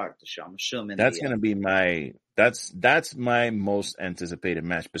going to start the show. I'm assuming that's going to be that's my most anticipated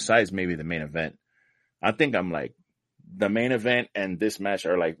match besides maybe the main event. I think I'm like the main event and this match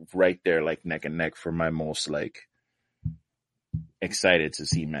are like right there, like neck and neck for my most like excited to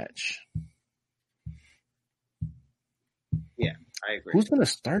see match. Yeah, I agree. Who's going to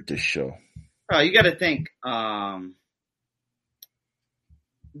start this show? Oh, you got to think,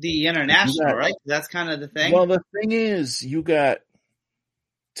 the international, right? That's kind of the thing. Well, the thing is, you got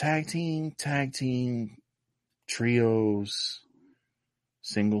tag team, trios,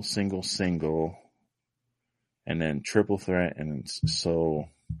 single, and then triple threat. And so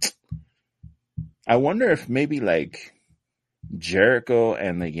I wonder if maybe like Jericho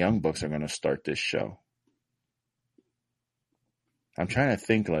and the Young Bucks are going to start this show. I'm trying to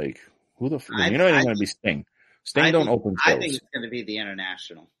think like who the it's going to be Sting. Sting don't open shows. I think it's going to be the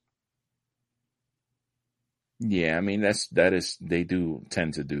international. Yeah, I mean that is they do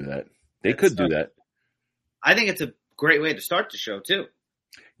tend to do that. They could do that. I think it's a great way to start the show too.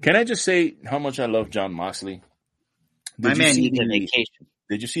 Can I just say how much I love Jon Moxley? My man needed a vacation.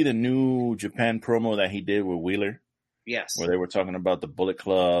 Did you see the new Japan promo that he did with Wheeler? Yes. Where they were talking about the Bullet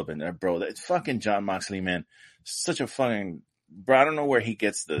Club and bro, that's fucking Jon Moxley, man. Such a fucking bro. I don't know where he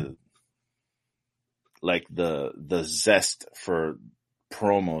gets the zest for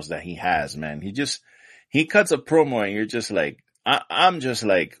promos that he has, man. He cuts a promo and you're just like, I'm just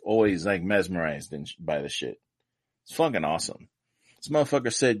like always like mesmerized by the shit. It's fucking awesome. This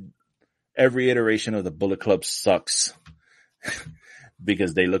motherfucker said every iteration of the Bullet Club sucks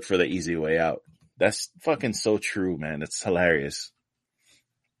because they look for the easy way out. That's fucking so true, man. It's hilarious.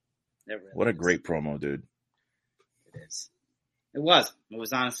 Really what a great promo, dude. It is. It was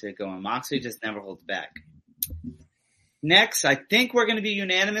honestly a good one. Moxley just never holds back. Next, I think we're going to be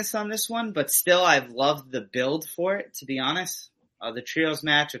unanimous on this one, but still I've loved the build for it, to be honest. The trios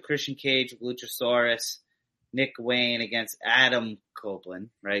match of Christian Cage, Luchasaurus, Nick Wayne against Adam Copeland,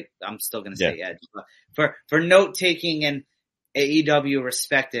 right? I'm still going to say Edge. But for note-taking and AEW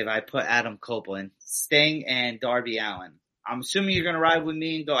respective, I put Adam Copeland, Sting, and Darby Allin. I'm assuming you're going to ride with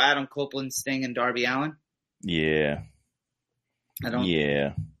me and go Adam Copeland, Sting, and Darby Allin? Yeah.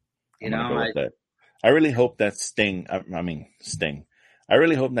 You know, I really hope that Sting. I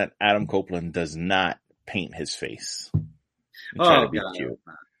really hope that Adam Copeland does not paint his face. Try to be cute.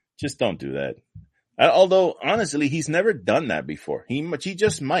 Just don't do that. Although, honestly, he's never done that before. He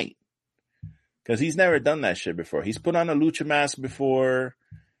just might. Because he's never done that shit before. He's put on a lucha mask before.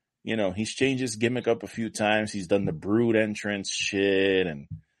 You know, he's changed his gimmick up a few times. He's done the Brood entrance shit. And,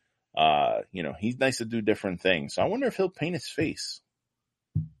 you know, he's nice to do different things. So I wonder if he'll paint his face.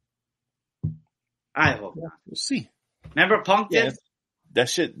 I hope not. We'll see. Remember Punk did? That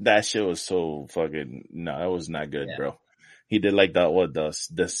shit was so fucking, no, that was not good, bro. He did like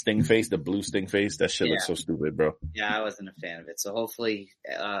the sting face, the blue sting face. That shit looks so stupid, bro. Yeah, I wasn't a fan of it. So hopefully,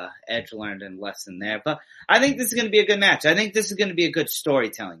 Edge learned a lesson there. But I think this is going to be a good match. I think this is going to be a good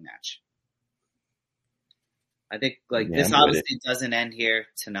storytelling match. I think this obviously doesn't end here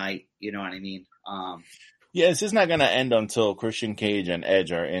tonight. You know what I mean? Yeah, this is not going to end until Christian Cage and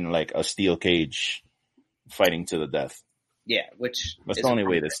Edge are in like a steel cage fighting to the death. Yeah, that's the only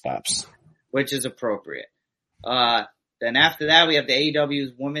way this stops. Which is appropriate. Then after that, we have the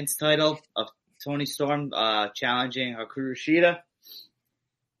AEW's women's title of Toni Storm challenging Hikaru Shida.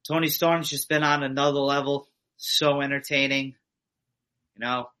 Toni Storm's just been on another level. So entertaining. You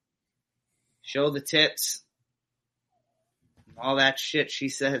know, show the tits. All that shit she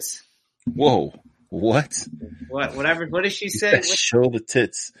says. Whoa. What? Whatever. What does she say? Show the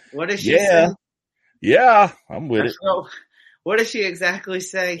tits. What does she say? Yeah, I'm with it. What does she exactly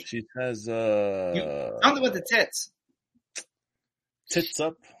say? She says, something with the tits. Tits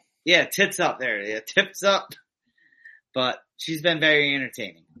up? Yeah, tits up there. Yeah, tips up. But she's been very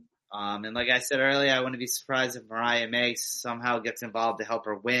entertaining. And like I said earlier, I wouldn't be surprised if Mariah May somehow gets involved to help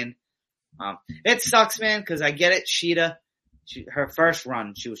her win. It sucks, man, because I get it. Shida, her first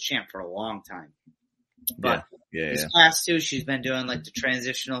run, she was champ for a long time. But this last two, she's been doing like the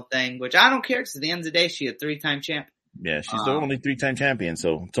transitional thing, which I don't care because at the end of the day, she's a 3-time champ. Yeah, she's the only 3-time champion,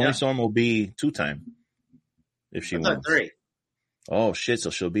 so Toni Storm will be 2-time if she wins. 3. Oh shit! So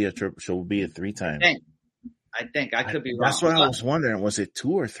she'll be a 3-time. I think I could be wrong. That's what I was wondering. Was it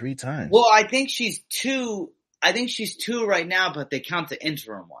 2 or 3 times? Well, I think she's 2. I think she's 2 right now, but they count the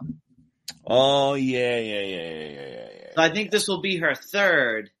interim one. Oh yeah. So I think this will be her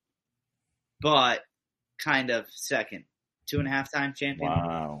 3rd, but kind of 2nd, 2.5-time champion.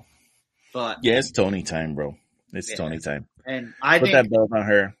 Wow. But yeah, it's Toni time, bro. It's Toni time. And I put think that belt on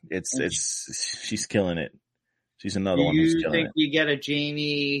her. She's killing it. She's another one who's killing it. Do you think we get a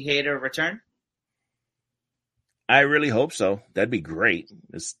Jamie Hayter return? I really hope so. That'd be great.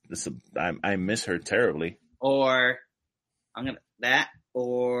 I miss her terribly. Or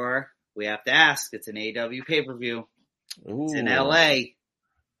we have to ask. It's an AEW pay-per-view. Ooh. It's in LA.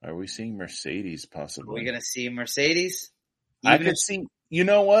 Are we seeing Mercedes possibly? Are we going to see Mercedes? I could see, you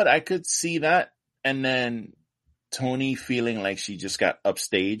know what? I could see that. And then Toni feeling like she just got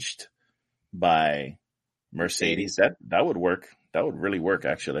upstaged by Mercedes. That would work. That would really work,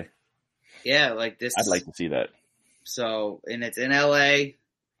 actually. Yeah, like this. I'd like to see that. So, and it's in LA.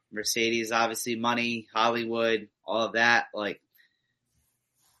 Mercedes, obviously, money, Hollywood, all of that. Like,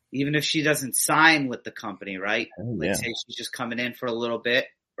 even if she doesn't sign with the company, right? Say she's just coming in for a little bit,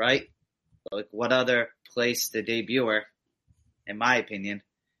 right? Like, what other place to debut her, in my opinion?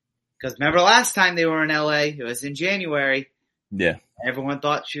 Because remember last time they were in LA, it was in January. Yeah. Everyone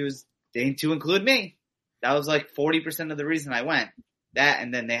thought she was going to include me. That was like 40% of the reason I went. That,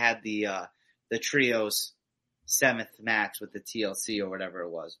 and then they had the trios 7th match with the TLC or whatever it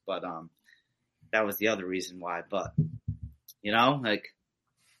was. But that was the other reason why. But, you know, like,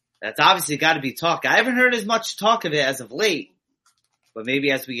 that's obviously got to be talk. I haven't heard as much talk of it as of late, but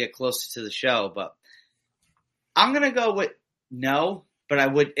maybe as we get closer to the show. But I'm going to go with no, but I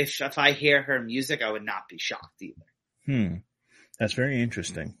would, if I hear her music, I would not be shocked either. That's very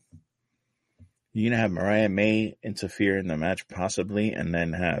interesting. You're going to have Mariah May interfere in the match possibly, and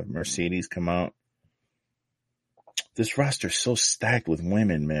then have Mercedes come out. This roster's so stacked with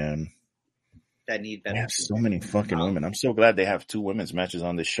women, man. That need better. They have so many fucking women. I'm so glad they have 2 women's matches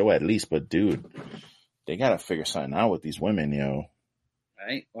on this show at least, but dude, they got to figure something out with these women, yo.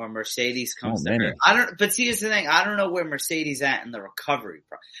 Right? Or Mercedes comes to her. But see, here's the thing. I don't know where Mercedes at in the recovery.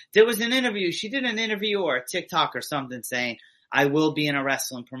 There was an interview. She did an interview or a TikTok or something saying, I will be in a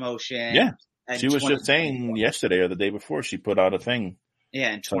wrestling promotion. Yeah. She was just saying yesterday or the day before, she put out a thing.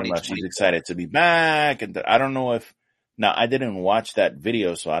 Yeah, in 2020. She's excited to be back. And I don't know if, now I didn't watch that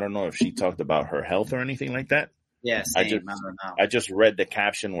video, so I don't know if she talked about her health or anything like that. Yeah, same. I just read the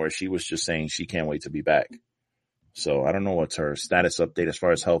caption where she was just saying she can't wait to be back. So I don't know what's her status update as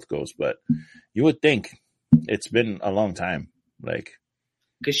far as health goes, but you would think it's been a long time. Like,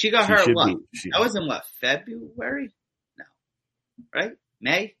 because she got hurt what? That was in what, February? No. Right?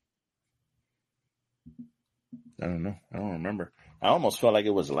 May? I don't know. I don't remember. I almost felt like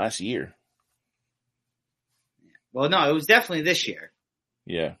it was last year. Well, no, it was definitely this year.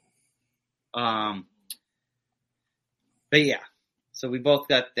 Yeah. But yeah. So we both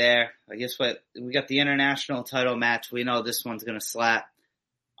got there. I guess what we got the international title match. We know this one's gonna slap.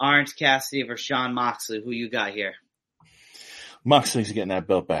 Orange Cassidy versus Jon Moxley. Who you got here? Moxley's getting that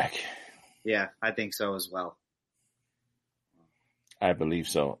belt back. Yeah, I think so as well. I believe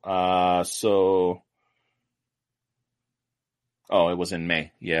so. Oh, it was in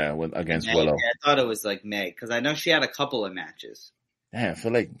May. Yeah, against Willow. Yeah, I thought it was like May because I know she had a couple of matches. Damn, I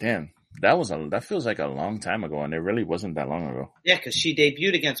feel like that feels like a long time ago, and it really wasn't that long ago. Yeah, because she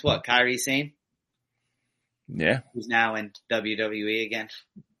debuted against what? Kairi Sane? Yeah. Who's now in WWE again.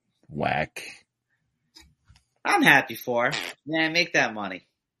 Whack. I'm happy for her. Man, make that money.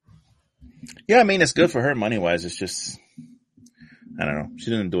 Yeah, I mean, it's good for her money-wise. It's just, I don't know. She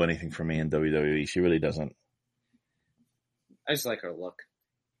doesn't do anything for me in WWE. She really doesn't. I just like her look.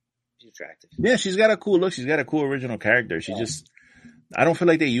 She's attractive. Yeah, she's got a cool look. She's got a cool original character. I don't feel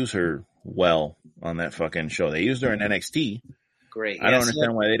like they use her well on that fucking show. They used her in NXT. Great. I don't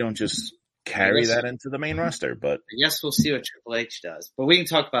understand why they don't just carry that into the main roster, but I guess we'll see what Triple H does. But we can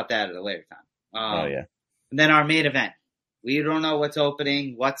talk about that at a later time. Oh yeah. And then our main event. We don't know what's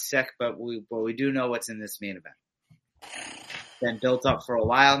opening, what's sick, but we do know what's in this main event. Been built up for a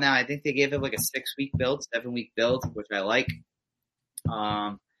while now. I think they gave it like a 6-week build, 7-week build, which I like.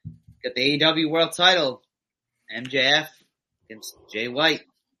 Got the AEW World Title, MJF against Jay White.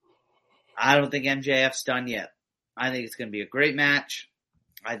 I don't think MJF's done yet. I think it's going to be a great match.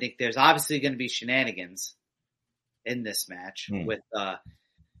 I think there's obviously going to be shenanigans in this match with.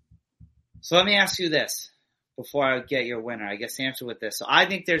 So let me ask you this before I get your winner. I guess answer with this. So I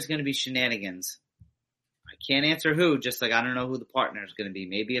think there's going to be shenanigans. I can't answer who, just like I don't know who the partner is going to be.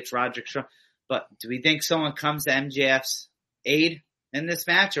 Maybe it's Roderick Strong. But do we think someone comes to MJF's aid in this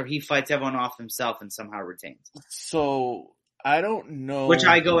match, or he fights everyone off himself and somehow retains? So I don't know. Which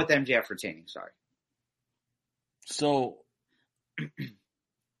I go with MJF retaining. Sorry. So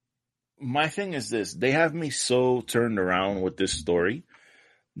my thing is this: they have me so turned around with this story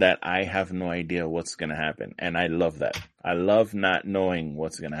that I have no idea what's going to happen, and I love that. I love not knowing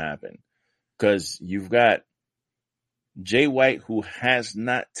what's going to happen because you've got Jay White, who has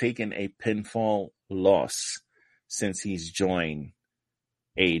not taken a pinfall loss since he's joined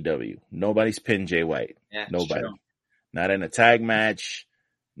AEW. Nobody's pinned Jay White. Yeah, nobody. True. Not in a tag match,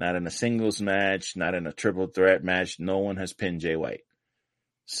 not in a singles match, not in a triple threat match. No one has pinned Jay White.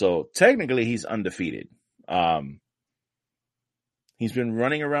 So technically he's undefeated. He's been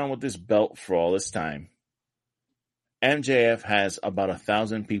running around with this belt for all this time. MJF has about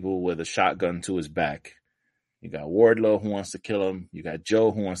 1,000 people with a shotgun to his back. You got Wardlow who wants to kill him. You got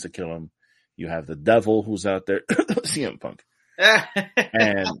Joe who wants to kill him. You have the Devil who's out there. CM Punk.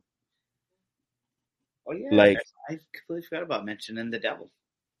 And oh yeah, like I completely forgot about mentioning the Devil.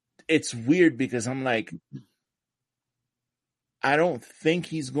 It's weird because I'm like, I don't think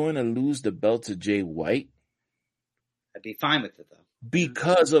he's going to lose the belt to Jay White. I'd be fine with it though.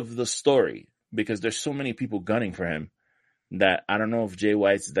 Because of the story. Because there's so many people gunning for him that I don't know if Jay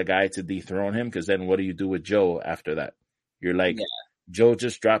White's the guy to dethrone him, because then what do you do with Joe after that? You're like, Joe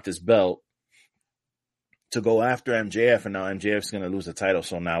just dropped his belt to go after MJF, and now MJF's going to lose the title.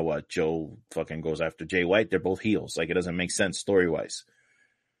 So now what? Joe fucking goes after Jay White. They're both heels. Like, it doesn't make sense story-wise.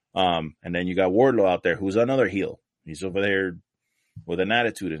 And then you got Wardlow out there, who's another heel. He's over there with an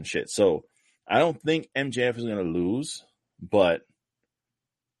attitude and shit. So I don't think MJF is going to lose, but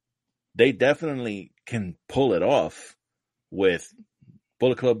they definitely can pull it off with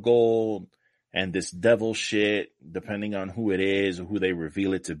Bullet Club Gold and this devil shit, depending on who it is or who they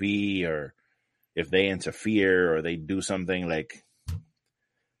reveal it to be, or if they interfere or they do something. Like,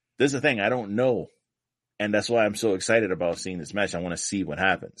 this is the thing, I don't know. And that's why I'm so excited about seeing this match. I want to see what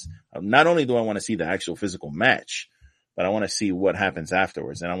happens. Not only do I want to see the actual physical match, but I want to see what happens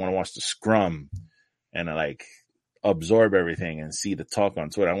afterwards. And I want to watch the scrum and like absorb everything and see the talk on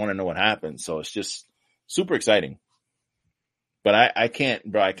Twitter. I want to know what happens. So it's just super exciting. But I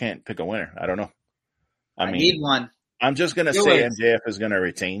can't pick a winner. I don't know. I mean, need one. I'm just going to say MJF is going to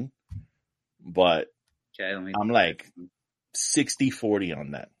retain, but okay, I'm like 60-40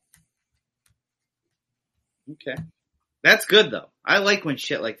 on that. Okay. That's good, though. I like when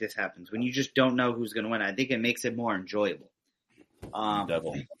shit like this happens, when you just don't know who's going to win. I think it makes it more enjoyable.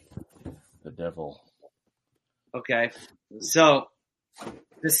 The devil. Okay. So,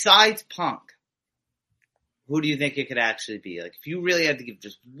 besides Punk, who do you think it could actually be? Like, if you really had to give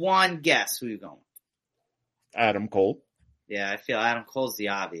just one guess, who are you going with? Adam Cole. Yeah, I feel Adam Cole's the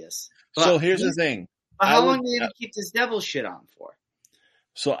obvious. But so here's the thing. But how long do you keep this devil shit on for?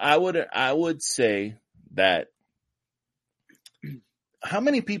 So I would say that how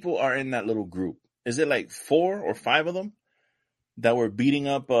many people are in that little group? Is it like 4 or 5 of them that were beating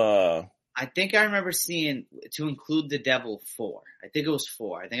up? I think I remember seeing, to include the devil, 4. I think it was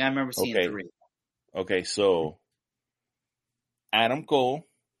 4. I think I remember seeing 3. Okay, so Adam Cole,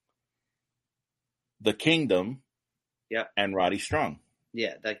 The Kingdom, and Roddy Strong.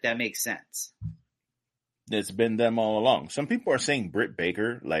 Yeah, that makes sense. It's been them all along. Some people are saying Britt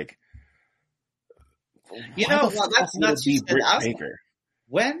Baker, like, you know, well, that's nuts. Britt Baker.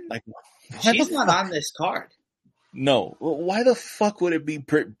 When? Like, she's not on this card. No. Why the fuck would it be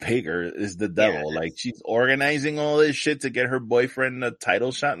Britt Baker is the devil? Like, she's organizing all this shit to get her boyfriend a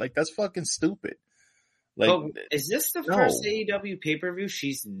title shot? Like, that's fucking stupid. Like, is this the first AEW pay-per-view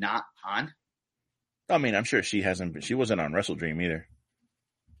she's not on? I mean, I'm sure she wasn't on Wrestle Dream either.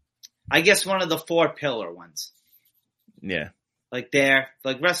 I guess one of the 4 pillar ones. Yeah. Like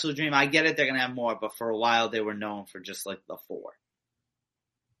Wrestle Dream, I get it, they're going to have more, but for a while they were known for just like the 4.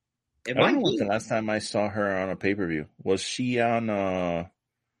 I don't know when's the last time I saw her on a pay-per-view. Was she on,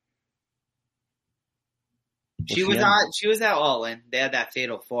 She was at All In. They had that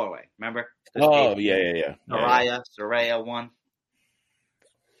Fatal 4-Way, remember? Oh, yeah. Saraya won.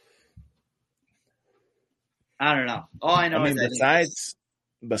 I don't know. All I know is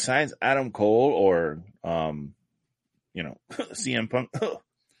besides Adam Cole or, CM Punk,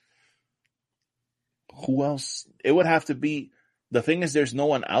 who else? It would have to be, the thing is there's no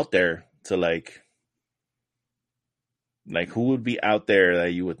one out there to like who would be out there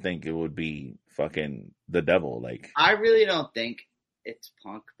that you would think it would be fucking the devil? Like, I really don't think it's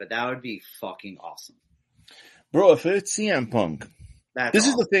Punk, but that would be fucking awesome. Bro, if it's CM Punk, this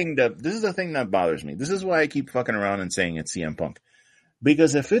is awesome. the thing that bothers me. This is why I keep fucking around and saying it's CM Punk.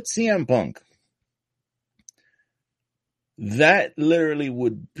 Because if it's CM Punk, that literally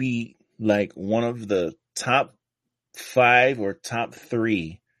would be like one of the top 5 or top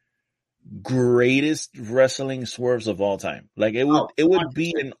 3 greatest wrestling swerves of all time. Like, it would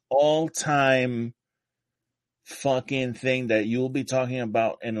be an all-time fucking thing that you'll be talking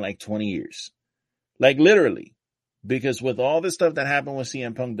about in like 20 years. Like, literally. Because with all this stuff that happened with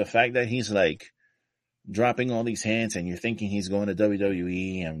CM Punk, the fact that he's like dropping all these hints and you're thinking he's going to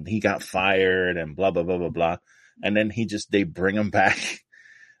WWE and he got fired and blah, blah, blah, blah, blah. And then they bring him back.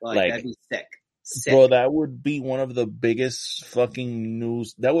 Like, that'd be sick. Bro, that would be one of the biggest fucking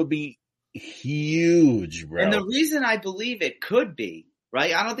news. That would be huge, bro. And the reason I believe it could be,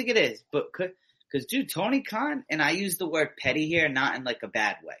 right? I don't think it is, but because dude, Tony Khan, and I use the word petty here, not in like a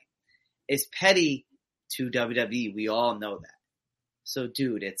bad way, is petty to WWE. We all know that. So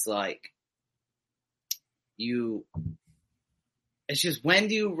dude, it's like, it's just, when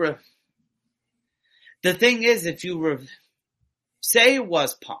do you, the thing is, if you say it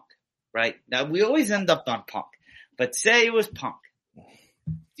was Punk, right? Now, we always end up on Punk, but say it was Punk.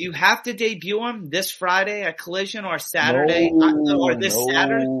 Do you have to debut him this Friday at Collision or Saturday or this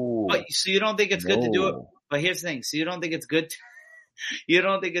Saturday? But, so you don't think it's good to do it? But here's the thing. So you don't think it's good? You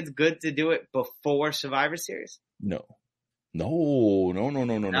don't think it's good to do it before Survivor Series? No. You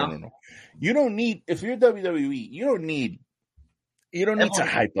don't need, if you're WWE, you don't need You don't need to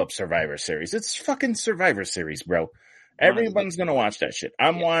Everyone- hype up Survivor Series. It's fucking Survivor Series, bro. One of the Everyone's gonna watch that shit.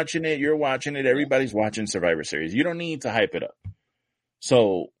 I'm watching it. You're watching it. Everybody's watching Survivor Series. You don't need to hype it up.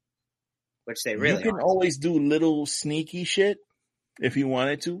 So which they really you can aren't. always do little sneaky shit if you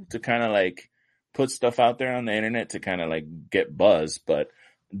wanted to kind of like put stuff out there on the internet to kind of like get buzz, but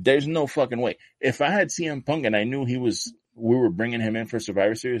there's no fucking way. If I had CM Punk and I knew we were bringing him in for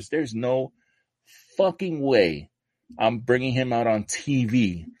Survivor Series, there's no fucking way I'm bringing him out on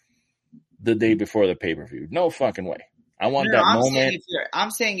TV the day before the pay-per-view. No fucking way. I want that moment.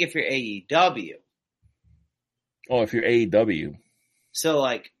 I'm saying if you're AEW. Oh, if you're AEW.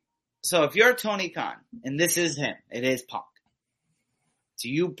 So if you're Tony Khan, and this is him, it is Punk. Do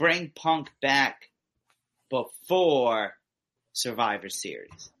you bring Punk back before Survivor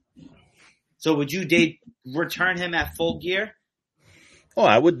Series? So would you return him at Full Gear? Oh,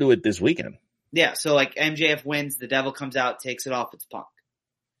 I would do it this weekend. Yeah, so like MJF wins, the Devil comes out, takes it off, it's Punk.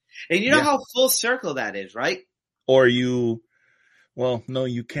 And you know how full circle that is, right? Or no,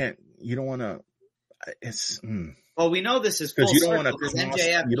 you can't. You don't want to. Well, we know this is full you don't circle because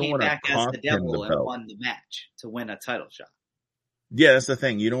MJF came back as the Devil and won the match to win a title shot. Yeah, that's the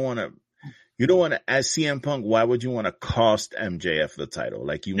thing. You don't want to, as CM Punk, why would you want to cost MJF the title?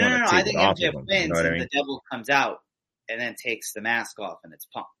 Like you want to take it off of him. Wins, you know what I mean? The Devil comes out and then takes the mask off and it's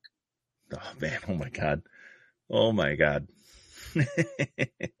Punk. Oh man, oh my god. Oh my god. Because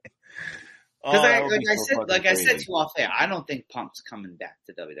I said to you off air, I don't think Punk's coming back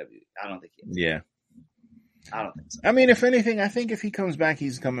to WWE. I don't think he is. Yeah. I don't think so. I mean, if anything, I think if he comes back,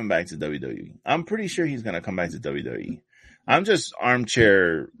 he's coming back to WWE. I'm pretty sure he's going to come back to WWE. I'm just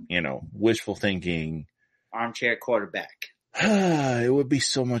armchair, wishful thinking. Armchair quarterback. It would be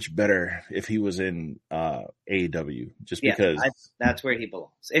so much better if he was in AEW, just because. That's where he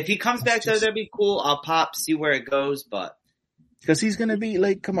belongs. If he comes back to WWE, cool. I'll pop, see where it goes, but. Because he's going to be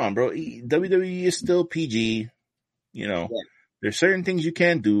like, come on, bro. WWE is still PG. There's certain things you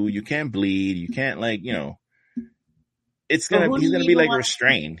can't do. You can't bleed. You can't he's going to be like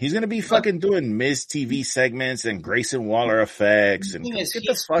restrained. He's going to be fucking doing Miz TV segments and Grayson Waller effects and get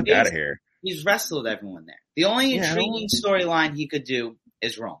the fuck out of here. He's wrestled everyone there. The only intriguing storyline he could do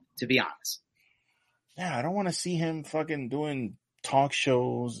is Roman, to be honest. Yeah, I don't want to see him fucking doing talk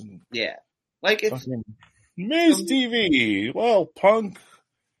shows. Yeah. Like it's Miz TV. Well, Punk.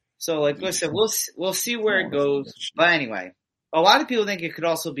 So listen, we'll see where it goes. But anyway, a lot of people think it could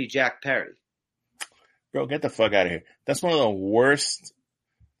also be Jack Perry. Bro, get the fuck out of here. That's one of the worst,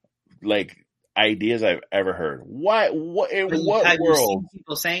 ideas I've ever heard. Why? What in what have world? You seen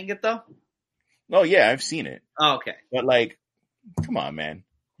people saying it though? Oh yeah, I've seen it. Oh, okay. But come on, man.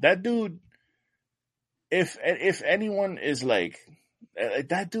 That dude. If anyone is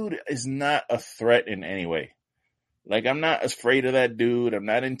that dude is not a threat in any way. I'm not afraid of that dude. I'm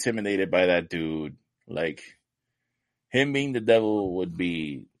not intimidated by that dude. Him being the Devil would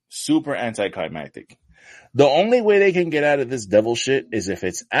be super anticlimactic. The only way they can get out of this Devil shit is if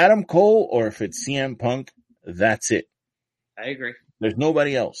it's Adam Cole or if it's CM Punk. That's it. I agree. There's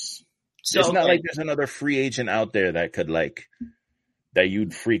nobody else. So, it's not like there's another free agent out there that could that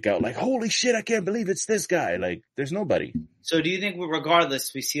you'd freak out holy shit, I can't believe it's this guy. There's nobody. So do you think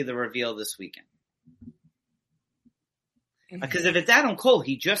regardless we see the reveal this weekend? Because if it's Adam Cole,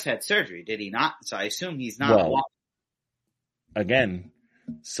 he just had surgery, did he not? So I assume he's not. Well, again,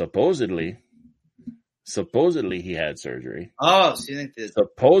 supposedly he had surgery. Oh, so you think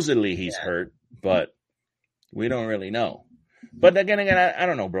supposedly he's hurt, but we don't really know. But again, I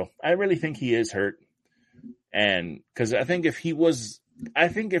don't know, bro. I really think he is hurt. And cause I think if he was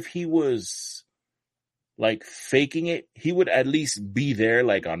faking it, he would at least be there,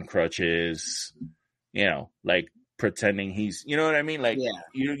 on crutches, pretending he's, you know what I mean?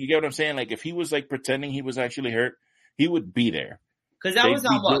 You get what I'm saying? If he was pretending he was actually hurt, he would be there. Cause that was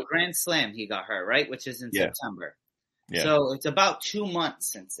on Grand Slam he got hurt, right? Which is in September. Yeah. So it's about 2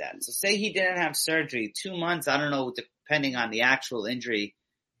 months since that. So say he didn't have surgery, 2 months, I don't know, depending on the actual injury,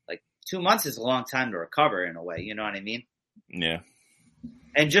 2 months is a long time to recover in a way. You know what I mean? Yeah.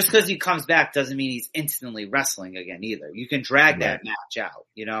 And just because he comes back doesn't mean he's instantly wrestling again either. You can drag that match out,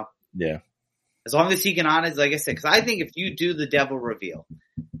 Yeah. As long as he can honest, like I said, because I think if you do the Devil reveal,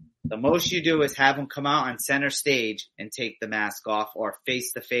 the most you do is have him come out on center stage and take the mask off, or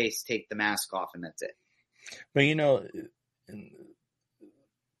face to face, take the mask off, and that's it. But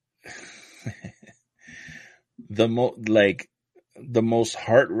the most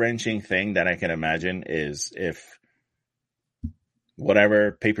heart-wrenching thing that I can imagine is if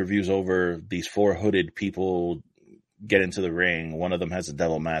whatever pay-per-view's over, these 4 hooded people get into the ring, one of them has a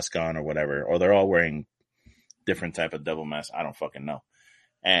devil mask on or whatever, or they're all wearing different type of devil mask. I don't fucking know.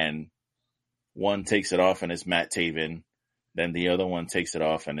 And one takes it off and it's Matt Taven. Then the other one takes it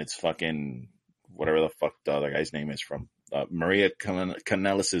off and it's fucking whatever the fuck the other guy's name is from Maria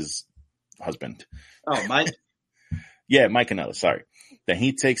Kanellis' husband. Oh, Mike? Yeah, Mike Kanellis, sorry. Then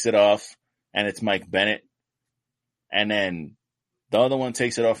he takes it off and it's Mike Bennett. And then the other one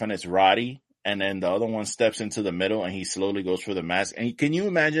takes it off and it's Roddy. And then the other one steps into the middle and he slowly goes for the mask. And can you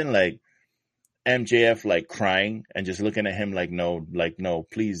imagine like MJF like crying and just looking at him like, no,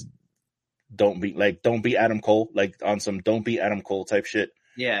 please don't be Adam Cole, like on some don't be Adam Cole type shit.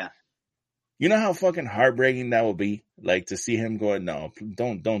 Yeah. You know how fucking heartbreaking that would be? Like to see him going, no,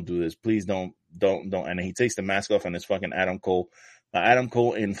 don't do this. Please don't. And then he takes the mask off and it's fucking Adam Cole. Adam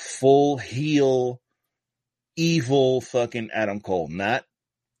Cole in full heel, evil fucking Adam Cole. Not,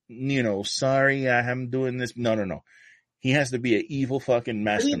 sorry, I'm doing this. No. He has to be an evil fucking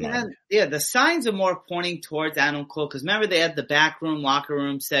mastermind. The signs are more pointing towards Adam Cole because remember they had the backroom locker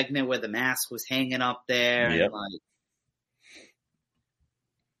room segment where the mask was hanging up there. Yep. And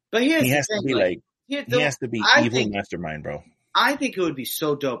but here's he has the thing, to be he has to be evil mastermind, bro. I think it would be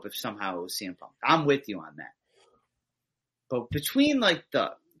so dope if somehow it was CM Punk. I'm with you on that. But between like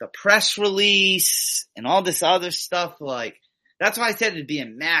the press release and all this other stuff, like that's why I said it'd be a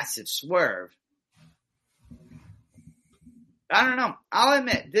massive swerve. I don't know. I'll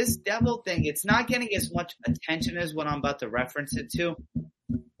admit, this devil thing, it's not getting as much attention as what I'm about to reference it to.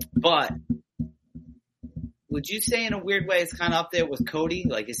 But would you say in a weird way it's kind of up there with Cody?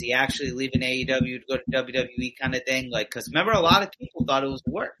 Like, is he actually leaving AEW to go to WWE kind of thing? Like, because remember, a lot of people thought it was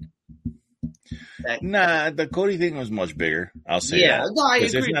work. Nah, the Cody thing was much bigger. I'll say yeah, that. No, I agree.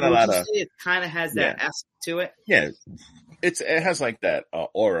 There's not a lot of, it kind of has that aspect to it. Yeah, it has like that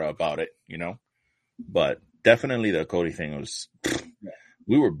aura about it, But definitely the Cody thing was,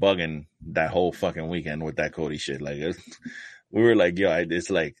 we were bugging that whole fucking weekend with that Cody shit. Like, we were like, yo,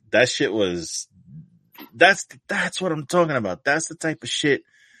 it's like, that shit was, that's what I'm talking about. That's the type of shit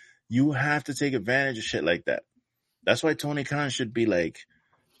you have to take advantage of shit like that. That's why Tony Khan should be like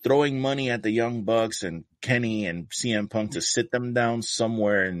throwing money at the Young Bucks and Kenny and CM Punk to sit them down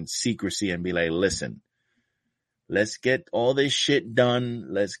somewhere in secrecy and be like, listen, let's get all this shit done.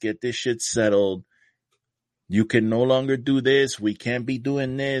 Let's get this shit settled. You can no longer do this. We can't be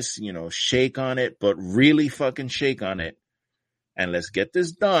doing this, shake on it, but really fucking shake on it. And let's get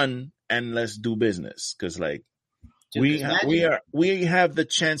this done and let's do business. Cause like we have the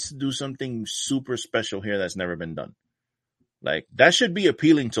chance to do something super special here that's never been done. Like that should be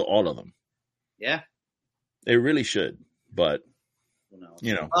appealing to all of them. Yeah. It really should. But,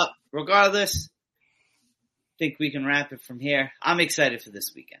 But regardless, I think we can wrap it from here. I'm excited for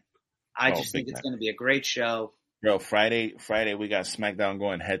this weekend. I just think it's going to be a great show. Bro, Friday we got SmackDown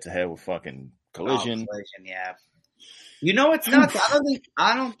going head to head with fucking Collision. Yeah. You know what's nuts?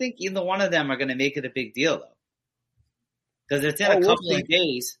 I don't think either one of them are going to make it a big deal though, because it's in a couple of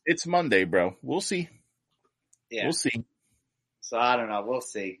days. It's Monday, bro. We'll see. Yeah, we'll see. So I don't know. We'll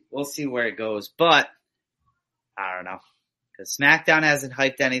see. We'll see where it goes, but I don't know because SmackDown hasn't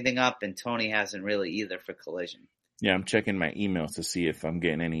hyped anything up, and Tony hasn't really either for Collision. Yeah, I'm checking my emails to see if I'm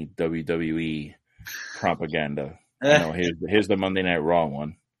getting any WWE propaganda. Here's the Monday Night Raw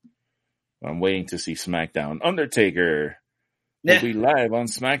one. I'm waiting to see SmackDown. Undertaker will be live on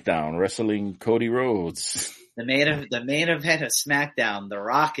SmackDown wrestling Cody Rhodes. The main event of SmackDown, The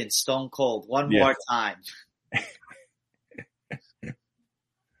Rock and Stone Cold one more time.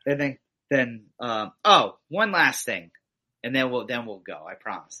 Then one last thing, and then we'll go. I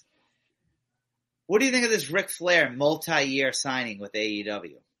promise. What do you think of this Ric Flair multi-year signing with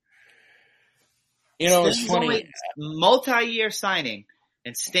AEW? It's funny. Multi-year signing,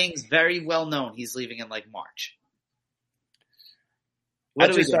 and Sting's very well known. He's leaving in like March. I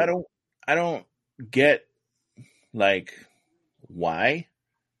don't get like why.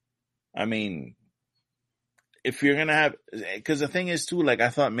 I mean, if you're gonna have, because the thing is too, like I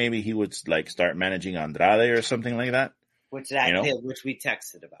thought maybe he would like start managing Andrade or something like that. Which we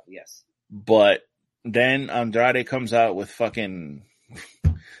texted about, yes. But then Andrade comes out with fucking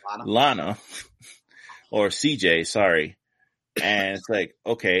Lana or CJ, sorry. And it's like,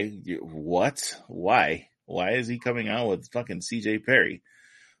 okay, what? Why? Why is he coming out with fucking CJ Perry?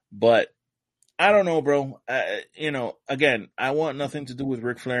 But I don't know, bro. Again, I want nothing to do with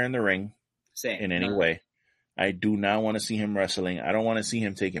Ric Flair in the ring. Same. In any way. I do not want to see him wrestling. I don't want to see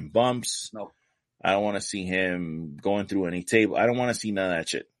him taking bumps. No. I don't want to see him going through any table. I don't want to see none of that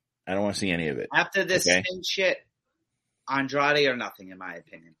shit. I don't want to see any of it. After this shit, Andrade or nothing, in my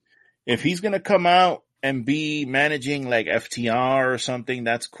opinion. If he's going to come out and be managing like FTR or something,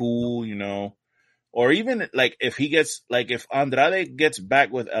 that's cool, Or even like if he gets like if Andrade gets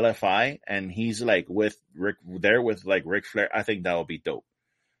back with LFI and he's like with Ric Flair, I think that would be dope.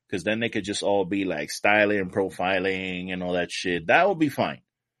 Because then they could just all be like styling and profiling and all that shit. That would be fine.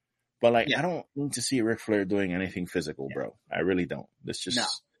 But like, I don't need to see Ric Flair doing anything physical, bro. I really don't. It's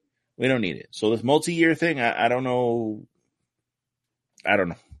just we don't need it. So this multi-year thing, I don't know. I don't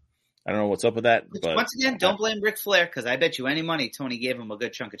know what's up with that. But once again, don't blame Ric Flair because I bet you any money Tony gave him a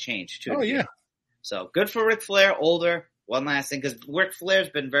good chunk of change too. Oh yeah. So good for Ric Flair, older. One last thing, because Ric Flair's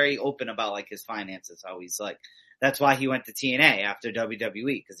been very open about like his finances. How he's like, that's why he went to TNA after WWE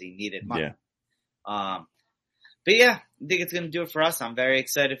because he needed money. Yeah. But yeah, I think it's going to do it for us. I'm very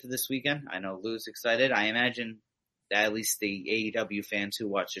excited for this weekend. I know Lou's excited. I imagine that at least the AEW fans who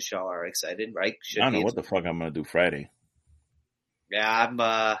watch the show are excited, right? I don't know what the fuck I'm going to do Friday. Yeah,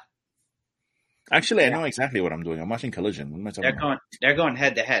 I'm. Actually, I know exactly what I'm doing. I'm watching Collision. What am I talking about? They're going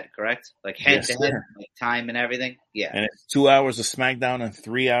head to head, correct? Like head to head, like time and everything. Yeah. And it's 2 hours of SmackDown and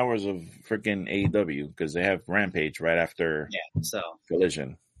 3 hours of freaking AEW because they have Rampage right after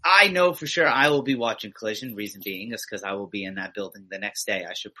Collision. I know for sure I will be watching Collision. Reason being is because I will be in that building the next day.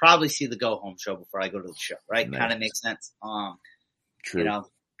 I should probably see the go home show before I go to the show, right? Nice. Kind of makes sense. True. You know,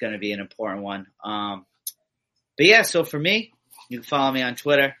 going to be an important one. But yeah, so for me, you can follow me on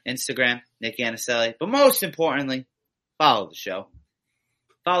Twitter, Instagram, Nick Anicelli. But most importantly, follow the show.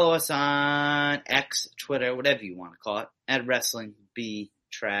 Follow us on X, Twitter, whatever you want to call it, at Wrestling Be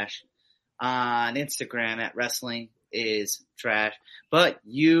Trash. On Instagram at Wrestling Is Trash. But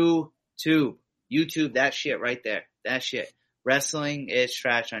YouTube, that shit right there. That shit. Wrestling Is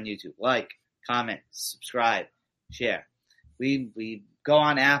Trash on YouTube. Like, comment, subscribe, share. We go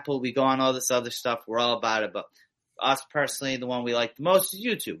on Apple, we go on all this other stuff. We're all about it, but us personally, the one we like the most is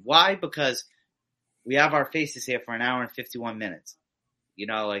YouTube. Why? Because we have our faces here for an hour and 51 minutes. You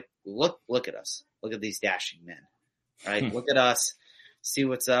know, like, look at us. Look at these dashing men, right? Look at us. See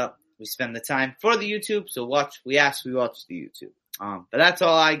what's up. We spend the time for the YouTube. So we watch the YouTube. But that's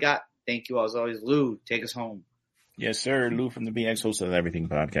all I got. Thank you as always. Lou, take us home. Yes, sir. Lou from the BX, host of Everything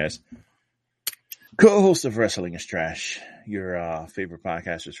Podcast. Co-host of Wrestling Is Trash. Your favorite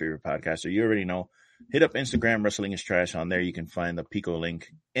podcaster's favorite podcaster. You already know. Hit up Instagram, Wrestling Is Trash. On there, you can find the Pico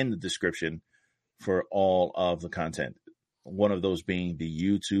link in the description for all of the content. One of those being the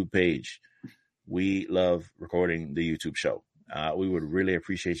YouTube page. We love recording the YouTube show. We would really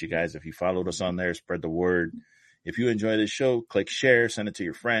appreciate you guys if you followed us on there, spread the word. If you enjoy this show, click share, send it to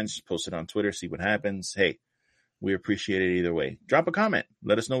your friends, post it on Twitter, see what happens. Hey, we appreciate it either way. Drop a comment.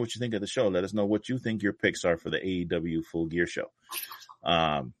 Let us know what you think of the show. Let us know what you think your picks are for the AEW Full Gear show.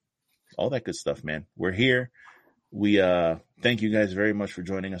 All that good stuff, man. We're here. We thank you guys very much for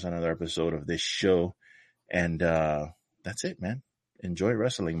joining us on another episode of this show. And that's it, man. Enjoy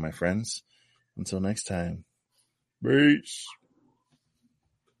wrestling, my friends. Until next time. Peace.